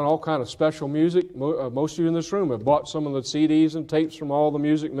Byron has done all kind of special music. Most of you in this room have bought some of the CDs and tapes from all the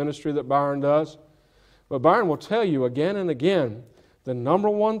music ministry that Byron does. But Byron will tell you again and again, the number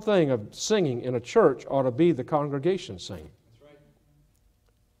one thing of singing in a church ought to be the congregation singing. That's right.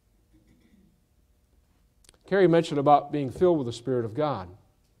 Carey mentioned about being filled with the Spirit of God.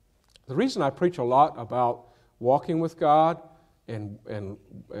 The reason I preach a lot about walking with God and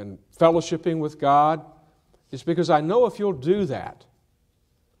fellowshipping with God is because I know if you'll do that,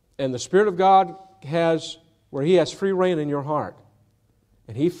 and the Spirit of God where He has free reign in your heart,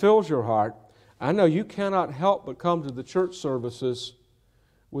 and He fills your heart, I know you cannot help but come to the church services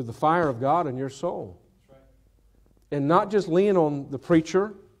with the fire of God in your soul. That's right. And not just lean on the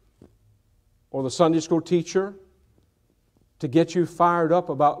preacher or the Sunday school teacher to get you fired up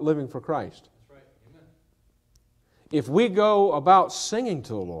about living for Christ. That's right. Amen. If we go about singing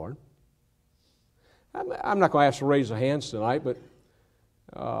to the Lord, I'm not going to ask you to raise your hands tonight, but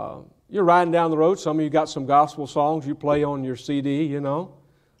you're riding down the road. Some of you got some gospel songs you play on your CD, you know.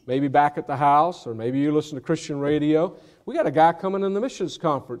 Maybe back at the house, or maybe you listen to Christian radio. We got a guy coming in the missions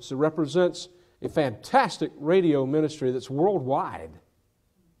conference that represents a fantastic radio ministry that's worldwide.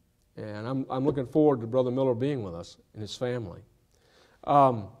 And I'm looking forward to Brother Miller being with us and his family.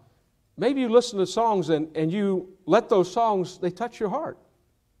 Maybe you listen to songs and you let those songs, they touch your heart.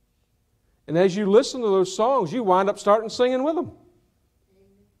 And as you listen to those songs, you wind up starting singing with them.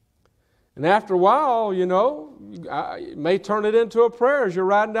 And after a while, you know, you may turn it into a prayer as you're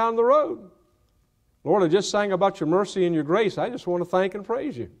riding down the road. Lord, I just sang about your mercy and your grace. I just want to thank and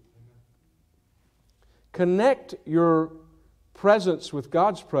praise you. Connect your presence with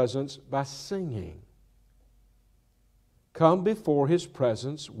God's presence by singing. Come before His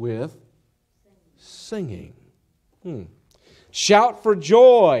presence with singing. Shout for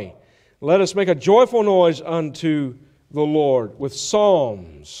joy. Let us make a joyful noise unto the Lord with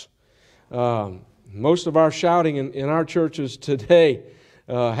psalms. Most of our shouting in our churches today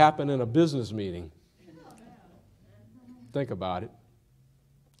happen in a business meeting. Think about it.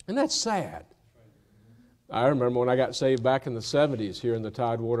 And that's sad. I remember when I got saved back in the 70s here in the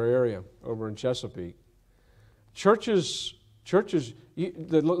Tidewater area over in Chesapeake. Churches,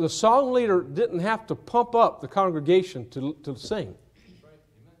 the song leader didn't have to pump up the congregation to sing.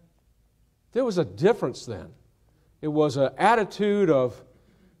 There was a difference then. It was an attitude of,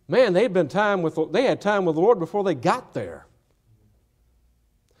 man, they had time with the Lord before they got there.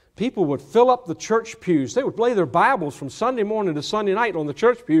 People would fill up the church pews. They would lay their Bibles from Sunday morning to Sunday night on the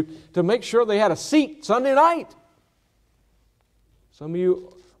church pew to make sure they had a seat Sunday night. Some of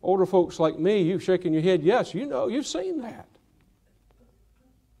you older folks like me, you're shaking your head, yes, you know, you've seen that.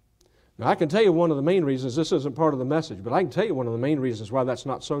 Now, I can tell you one of the main reasons, this isn't part of the message, but I can tell you one of the main reasons why that's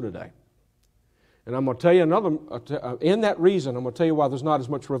not so today. And I'm going to tell you another, in that reason, I'm going to tell you why there's not as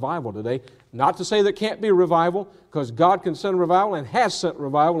much revival today. Not to say there can't be revival, because God can send revival and has sent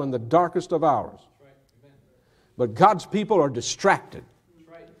revival in the darkest of hours. But God's people are distracted.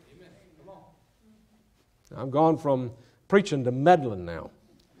 I'm gone from preaching to meddling now.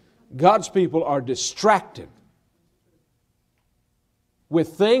 God's people are distracted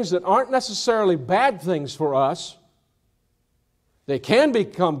with things that aren't necessarily bad things for us. They can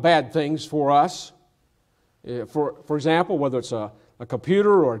become bad things for us. For example, whether it's a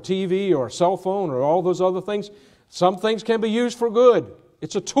computer or a TV or a cell phone or all those other things, some things can be used for good.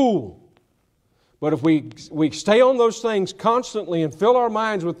 It's a tool. But if we stay on those things constantly and fill our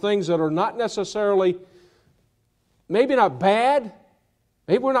minds with things that are not necessarily, maybe not bad,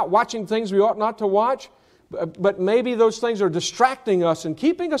 maybe we're not watching things we ought not to watch, but maybe those things are distracting us and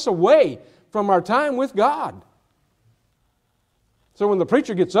keeping us away from our time with God. So when the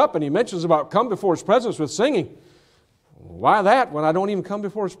preacher gets up and he mentions about come before His presence with singing, why that when I don't even come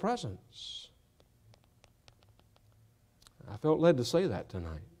before His presence? I felt led to say that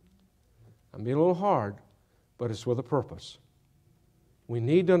tonight. I'm being a little hard, but it's with a purpose. We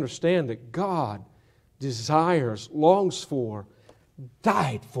need to understand that God desires, longs for,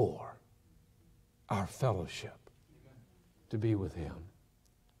 died for our fellowship, to be with Him.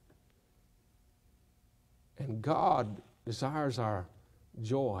 And God desires our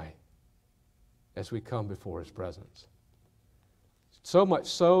joy as we come before His presence. So much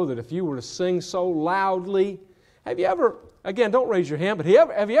so that if you were to sing so loudly, have you ever, again, don't raise your hand, but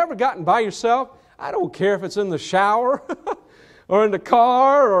have you ever gotten by yourself? I don't care if it's in the shower or in the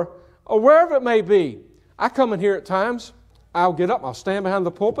car or wherever it may be. I come in here at times, I'll get up, I'll stand behind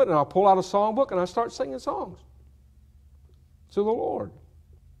the pulpit, and I'll pull out a songbook, and I start singing songs to the Lord.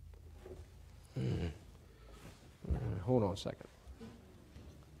 Hold on a second.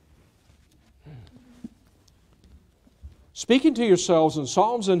 Speaking to yourselves in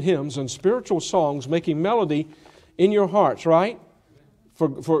psalms and hymns and spiritual songs, making melody in your hearts, right? For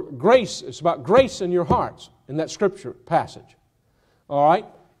grace, it's about grace in your hearts in that scripture passage. All right?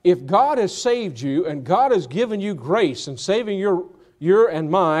 If God has saved you and God has given you grace and saving your and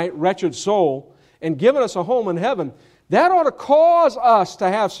my wretched soul and given us a home in heaven, that ought to cause us to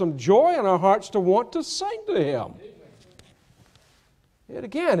have some joy in our hearts to want to sing to Him. And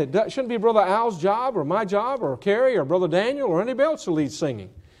again, it shouldn't be Brother Al's job or my job or Carey or Brother Daniel or anybody else to lead singing,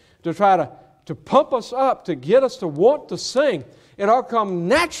 to try to pump us up, to get us to want to sing. It all come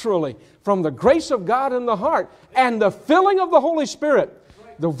naturally from the grace of God in the heart and the filling of the Holy Spirit.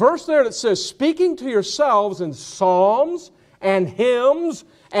 The verse there that says, speaking to yourselves in psalms and hymns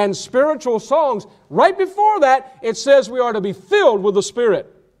and spiritual songs, right before that, it says we are to be filled with the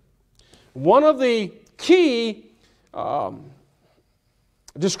Spirit. One of the key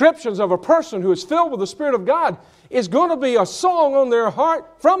descriptions of a person who is filled with the Spirit of God is going to be a song on their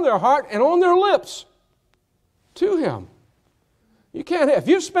heart, from their heart, and on their lips to Him. You can't have, if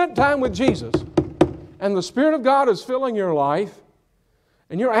you've spent time with Jesus and the Spirit of God is filling your life,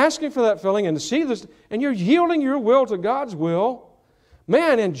 and you're asking for that filling and to see this, and you're yielding your will to God's will,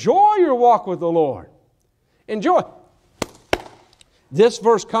 man, enjoy your walk with the Lord. Enjoy. This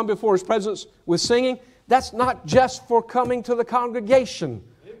verse, come before His presence with singing, that's not just for coming to the congregation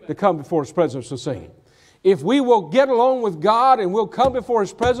to come before His presence with singing. If we will get along with God and we'll come before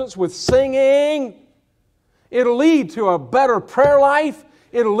His presence with singing, it'll lead to a better prayer life.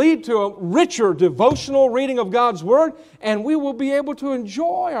 It'll lead to a richer devotional reading of God's Word, and we will be able to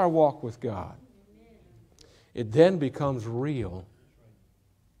enjoy our walk with God. It then becomes real.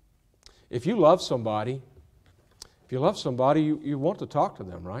 If you love somebody, you want to talk to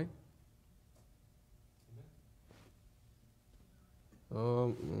them, right?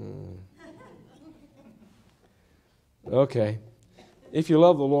 Okay. If you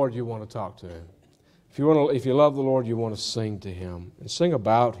love the Lord, you want to talk to Him. If you love the Lord, you want to sing to Him and sing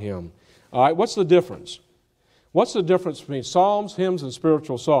about Him. All right, what's the difference? What's the difference between psalms, hymns, and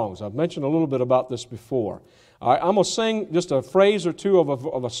spiritual songs? I've mentioned a little bit about this before. All right, I'm going to sing just a phrase or two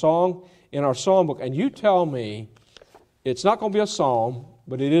of a song in our psalm book, and you tell me, it's not going to be a psalm,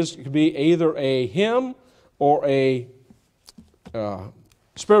 but it could be either a hymn or a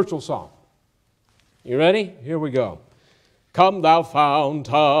spiritual song. You ready? Here we go. Come, thou fount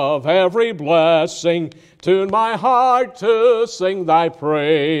of every blessing, tune my heart to sing thy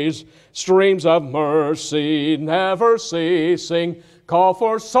praise. Streams of mercy never ceasing, call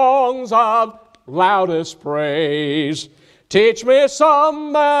for songs of loudest praise. Teach me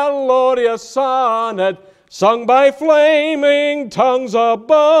some melodious sonnet, sung by flaming tongues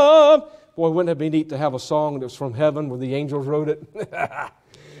above. Boy, wouldn't it be neat to have a song that was from heaven where the angels wrote it?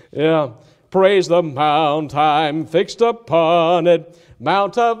 Yeah. Praise the mount I'm fixed upon it,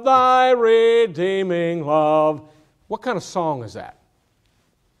 mount of thy redeeming love. What kind of song is that?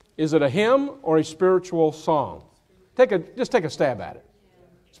 Is it a hymn or a spiritual song? Just take a stab at it.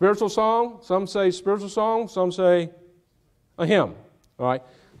 Spiritual song, some say spiritual song, some say a hymn. All right.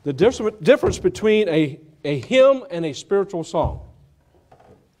 The difference between a hymn and a spiritual song.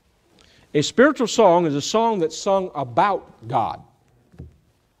 A spiritual song is a song that's sung about God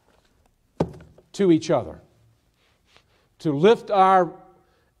to each other, to lift our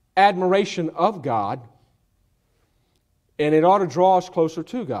admiration of God, and it ought to draw us closer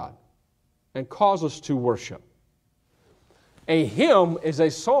to God and cause us to worship. A hymn is a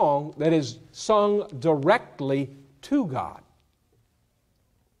song that is sung directly to God.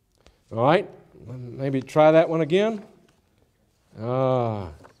 All right? Maybe try that one again.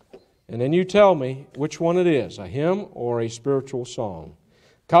 And then you tell me which one it is, a hymn or a spiritual song.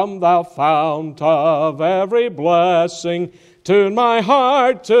 Come, thou fount of every blessing, tune my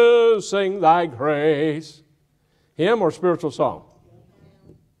heart to sing thy grace. Hymn or spiritual song?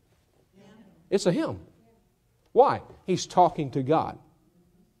 It's a hymn. Why? He's talking to God.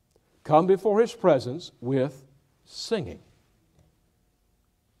 Come before His presence with singing.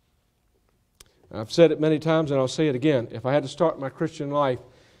 I've said it many times and I'll say it again. If I had to start my Christian life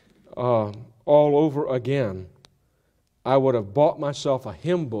all over again, I would have bought myself a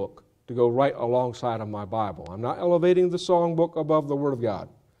hymn book to go right alongside of my Bible. I'm not elevating the song book above the Word of God,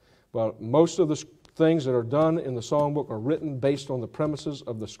 but most of the things that are done in the song book are written based on the premises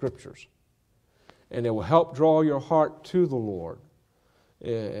of the Scriptures. And it will help draw your heart to the Lord.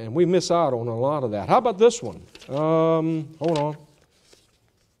 And we miss out on a lot of that. How about this one? Hold on.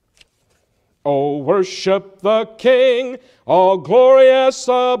 Oh, worship the King, all glorious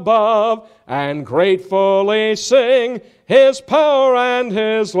above, and gratefully sing His power and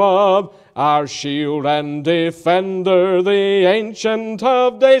His love, our shield and defender, the Ancient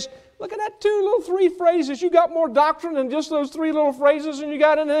of Days. Look at that three phrases. You got more doctrine than just those three little phrases than you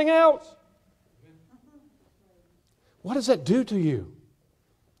got anything else. What does that do to you?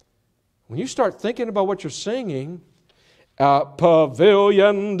 When you start thinking about what you're singing,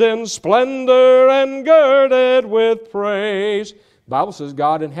 pavilioned in splendor and girded with praise. The Bible says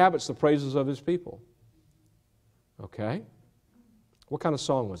God inhabits the praises of His people. Okay? What kind of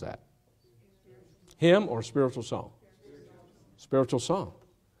song was that? Hymn or spiritual song? Spiritual song.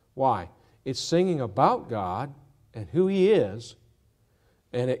 Why? It's singing about God and who He is,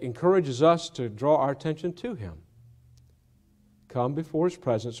 and it encourages us to draw our attention to Him. Come before His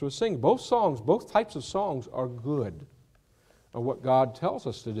presence with singing. Both types of songs are good. Or what God tells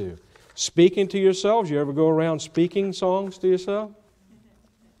us to do. Speaking to yourselves. You ever go around speaking songs to yourself?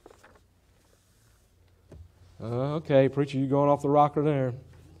 Okay, preacher, you're going off the rocker there.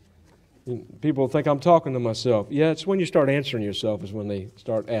 People think I'm talking to myself. Yeah, it's when you start answering yourself is when they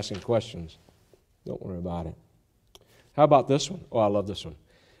start asking questions. Don't worry about it. How about this one? Oh, I love this one.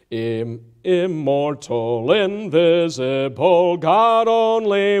 Immortal, invisible, God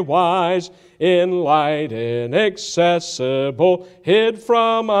only wise, in light inaccessible, hid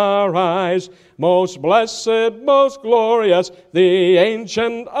from our eyes, most blessed, most glorious, the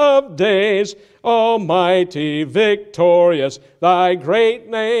Ancient of Days, almighty, victorious, thy great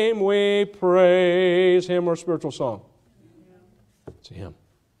name we praise. Hymn or spiritual song? It's a hymn.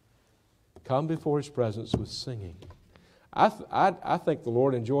 Come before His presence with singing. I think the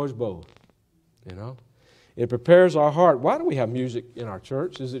Lord enjoys both, you know. It prepares our heart. Why do we have music in our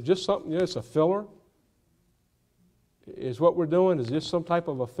church? Is it just something, it's a filler? Is what we're doing, is this some type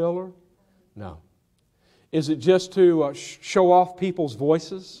of a filler? No. Is it just to show off people's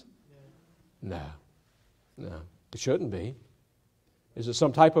voices? No. No. It shouldn't be. Is it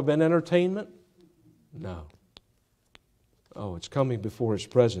some type of an entertainment? No. Oh, it's coming before His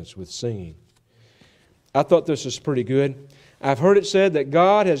presence with singing. I thought this was pretty good. I've heard it said that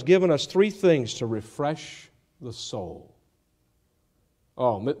God has given us three things to refresh the soul.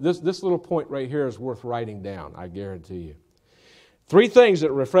 Oh, this little point right here is worth writing down, I guarantee you. 3 things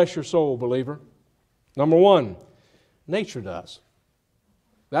that refresh your soul, believer. Number 1, nature does.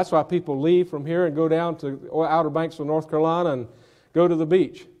 That's why people leave from here and go down to the Outer Banks of North Carolina and go to the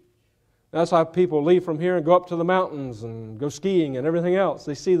beach. That's why people leave from here and go up to the mountains and go skiing and everything else.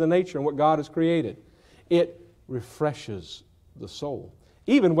 They see the nature and what God has created. It refreshes the soul.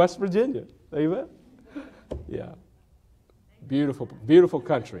 Even West Virginia. Amen? Yeah. Beautiful, beautiful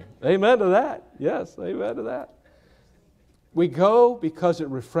country. Amen to that. Yes, amen to that. We go because it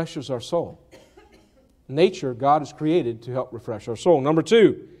refreshes our soul. Nature, God has created to help refresh our soul. Number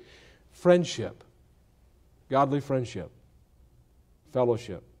 2, friendship. Godly friendship.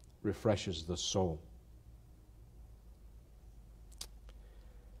 Fellowship refreshes the soul.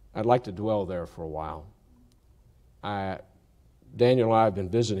 I'd like to dwell there for a while. Daniel and I have been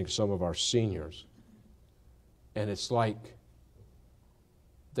visiting some of our seniors, and it's like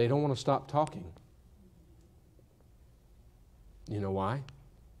they don't want to stop talking. You know why?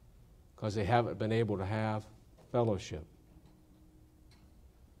 Because they haven't been able to have fellowship.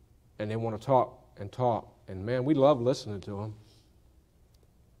 And they want to talk, and man, we love listening to them.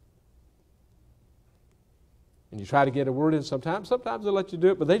 And you try to get a word in sometimes they let you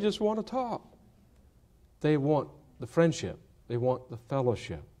do it, but they just want to talk. They want the friendship. They want the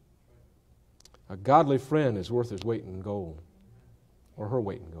fellowship. A godly friend is worth his weight in gold, or her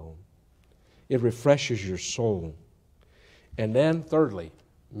weight in gold. It refreshes your soul. And then, thirdly,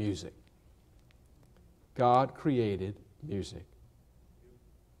 music. God created music.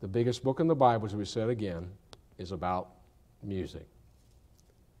 The biggest book in the Bible, as we said again, is about music.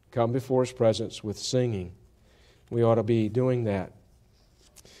 Come before His presence with singing. We ought to be doing that.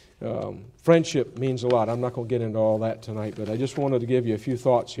 Friendship means a lot. I'm not going to get into all that tonight, but I just wanted to give you a few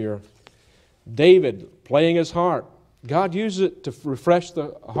thoughts here. David playing his harp. God used it to refresh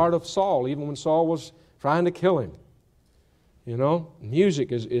the heart of Saul, even when Saul was trying to kill him. You know,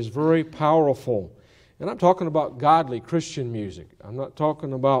 music is very powerful. And I'm talking about godly Christian music. I'm not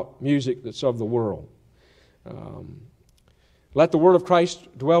talking about music that's of the world. Let the word of Christ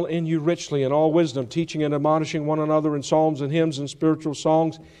dwell in you richly in all wisdom, teaching and admonishing one another in psalms and hymns and spiritual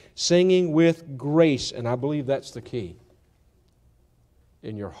songs, singing with grace. And I believe that's the key.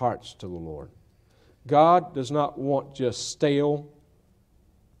 In your hearts to the Lord. God does not want just stale,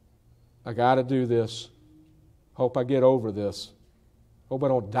 I got to do this, hope I get over this, hope I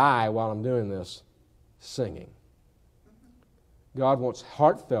don't die while I'm doing this, singing. God wants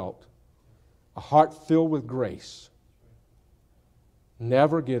heartfelt, a heart filled with grace.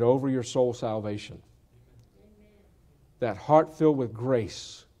 Never get over your soul salvation. That heart filled with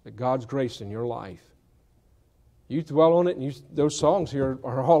grace, that God's grace in your life. You dwell on it, and those songs here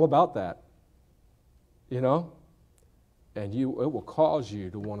are all about that. You know? And it will cause you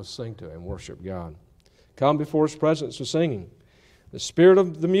to want to sing to and worship God. Come before His presence with singing. The spirit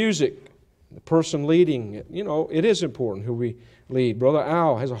of the music, the person leading, you know, it is important who we lead. Brother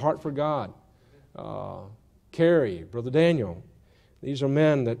Al has a heart for God. Carey, Brother Daniel. These are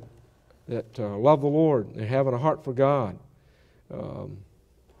men that love the Lord. They're having a heart for God.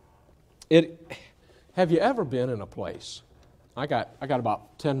 Have you ever been in a place? I got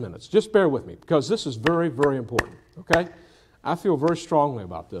about 10 minutes. Just bear with me because this is very, very important. Okay? I feel very strongly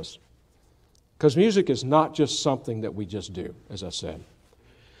about this. Because music is not just something that we just do, as I said.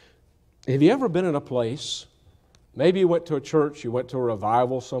 Have you ever been in a place, maybe you went to a church, you went to a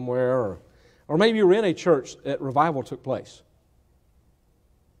revival somewhere, or maybe you were in a church that revival took place.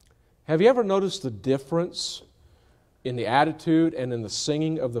 Have you ever noticed the difference in the attitude and in the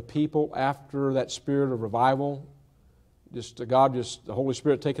singing of the people after that spirit of revival? The Holy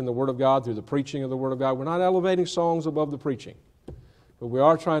Spirit taking the Word of God through the preaching of the Word of God. We're not elevating songs above the preaching. But we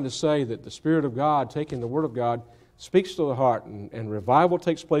are trying to say that the Spirit of God taking the Word of God speaks to the heart and revival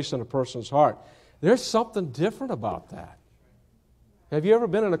takes place in a person's heart. There's something different about that. Have you ever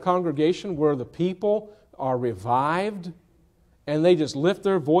been in a congregation where the people are revived and they just lift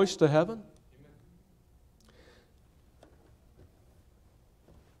their voice to heaven?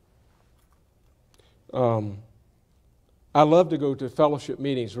 I love to go to fellowship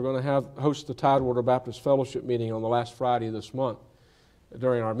meetings. We're going to host the Tidewater Baptist Fellowship meeting on the last Friday of this month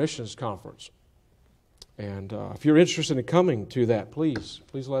during our missions conference. And if you're interested in coming to that, please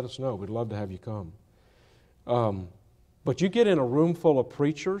let us know. We'd love to have you come. But you get in a room full of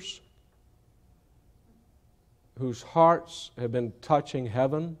preachers whose hearts have been touching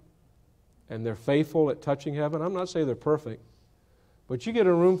heaven and they're faithful at touching heaven. I'm not saying they're perfect, but you get in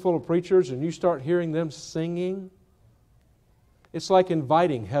a room full of preachers and you start hearing them singing. It's like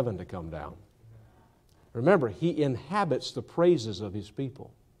inviting heaven to come down. Remember, He inhabits the praises of His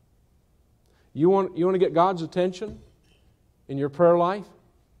people. You want to get God's attention in your prayer life?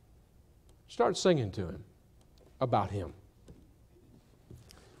 Start singing to Him about Him.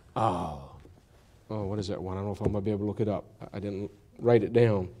 Oh, what is that one? I don't know if I'm going to be able to look it up. I didn't write it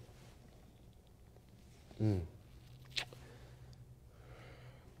down.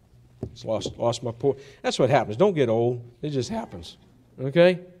 It's lost my point. That's what happens. Don't get old. It just happens.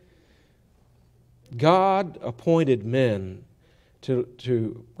 Okay? God appointed men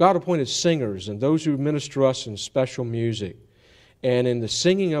God appointed singers and those who minister us in special music and in the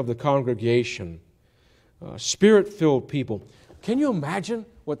singing of the congregation, Spirit-filled people. Can you imagine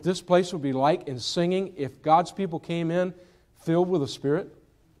what this place would be like in singing if God's people came in filled with the Spirit?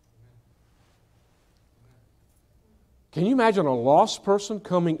 Can you imagine a lost person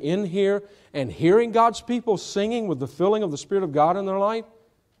coming in here and hearing God's people singing with the filling of the Spirit of God in their life?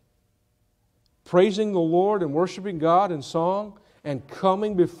 Praising the Lord and worshiping God in song and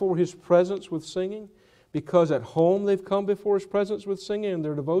coming before His presence with singing because at home they've come before His presence with singing in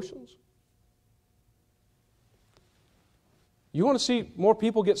their devotions? You want to see more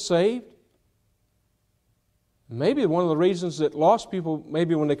people get saved? Maybe one of the reasons that lost people,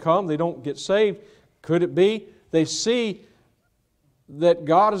 maybe when they come, they don't get saved. Could it be they see that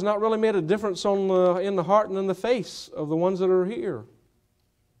God has not really made a difference in the heart and in the face of the ones that are here?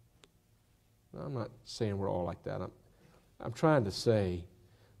 Now, I'm not saying we're all like that. I'm trying to say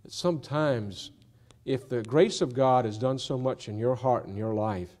that sometimes if the grace of God has done so much in your heart and your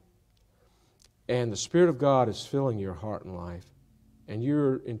life, and the Spirit of God is filling your heart and life, and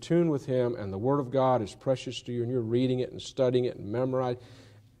you're in tune with Him, and the Word of God is precious to you, and you're reading it and studying it and memorizing,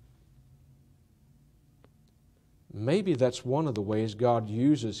 maybe that's one of the ways God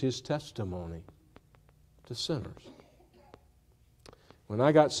uses His testimony to sinners. When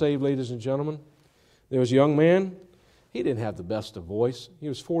I got saved, ladies and gentlemen, there was a young man. He didn't have the best of voice. He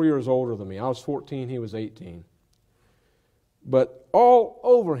was 4 years older than me. I was 14, he was 18. But all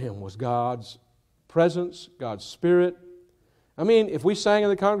over him was God's presence, God's Spirit. I mean, if we sang in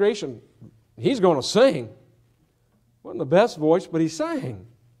the congregation, he's going to sing. Wasn't the best voice, but he sang.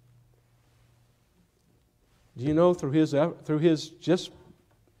 Do you know through his just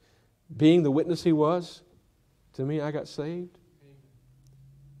being the witness he was to me, I got saved?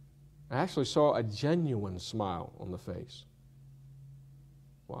 I actually saw a genuine smile on the face.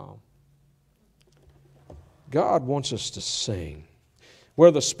 Wow. God wants us to sing.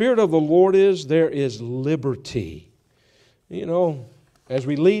 Where the Spirit of the Lord is, there is liberty. You know, as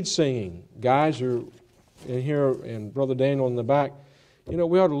we lead singing, guys are in here and Brother Daniel in the back, you know,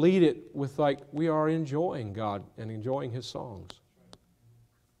 we ought to lead it with like we are enjoying God and enjoying His songs.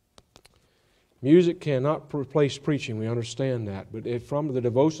 Music cannot replace preaching, we understand that. But from the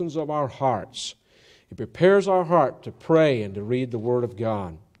devotions of our hearts, it prepares our heart to pray and to read the Word of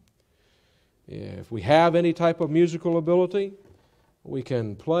God. If we have any type of musical ability, we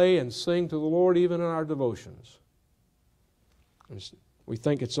can play and sing to the Lord even in our devotions. We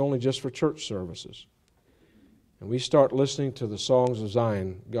think it's only just for church services. And we start listening to the songs of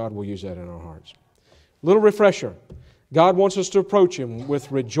Zion, God will use that in our hearts. Little refresher. God wants us to approach Him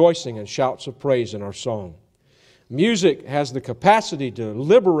with rejoicing and shouts of praise in our song. Music has the capacity to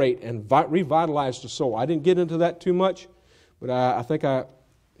liberate and revitalize the soul. I didn't get into that too much, but I think I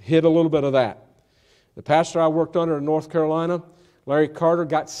hit a little bit of that. The pastor I worked under in North Carolina, Larry Carter,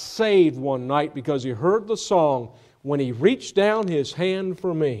 got saved one night because he heard the song, "When He Reached Down His Hand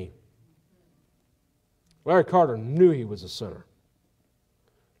for Me." Larry Carter knew he was a sinner.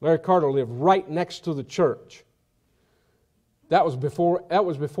 Larry Carter lived right next to the church. That was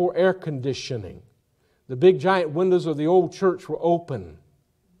before air conditioning. The big giant windows of the old church were open.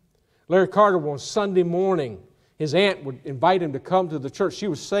 Larry Carter, on Sunday morning, his aunt would invite him to come to the church. She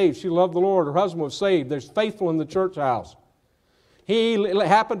was saved. She loved the Lord. Her husband was saved. They're faithful in the church house. He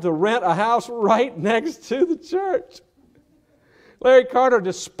happened to rent a house right next to the church. Larry Carter,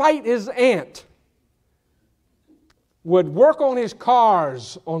 despite his aunt, would work on his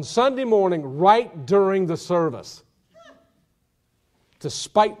cars on Sunday morning right during the service, to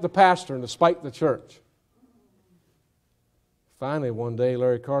spite the pastor and to spite the church. Finally, one day,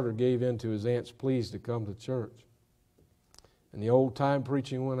 Larry Carter gave in to his aunt's pleas to come to church. And the old-time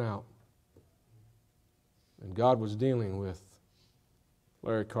preaching went out. And God was dealing with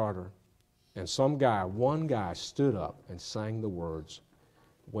Larry Carter. And one guy stood up and sang the words,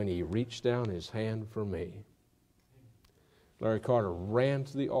 "When He reached down His hand for me." Larry Carter ran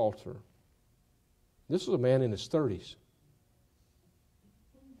to the altar. This was a man in his 30s.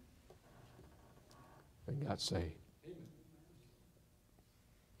 And got saved.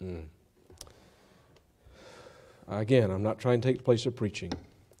 Again, I'm not trying to take the place of preaching.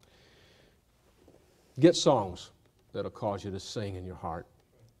 Get songs that'll cause you to sing in your heart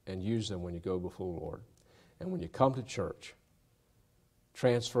and use them when you go before the Lord. And when you come to church,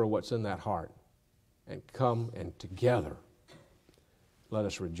 transfer what's in that heart and come and together let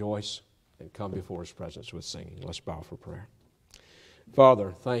us rejoice and come before His presence with singing. Let's bow for prayer.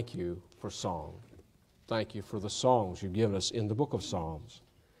 Father, thank you for song. Thank you for the songs you've given us in the book of Psalms.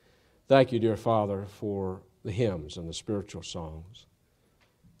 Thank you, dear Father, for the hymns and the spiritual songs.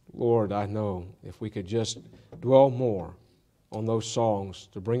 Lord, I know if we could just dwell more on those songs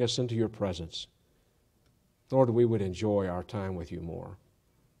to bring us into your presence, Lord, we would enjoy our time with you more.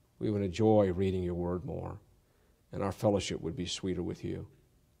 We would enjoy reading your word more, and our fellowship would be sweeter with you.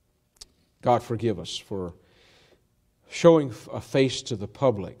 God, forgive us for showing a face to the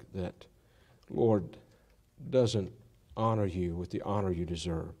public that, Lord, doesn't honor you with the honor you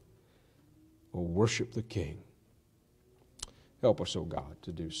deserve. Or worship the King. Help us, O God,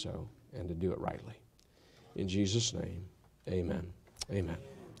 to do so and to do it rightly. In Jesus' name, amen. Amen.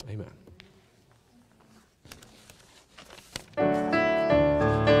 Amen. Hey,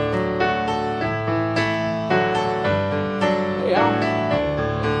 Al.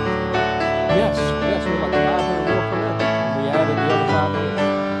 Yes, we'd like 500 more per minute. We added the other 5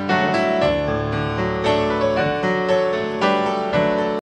 minutes.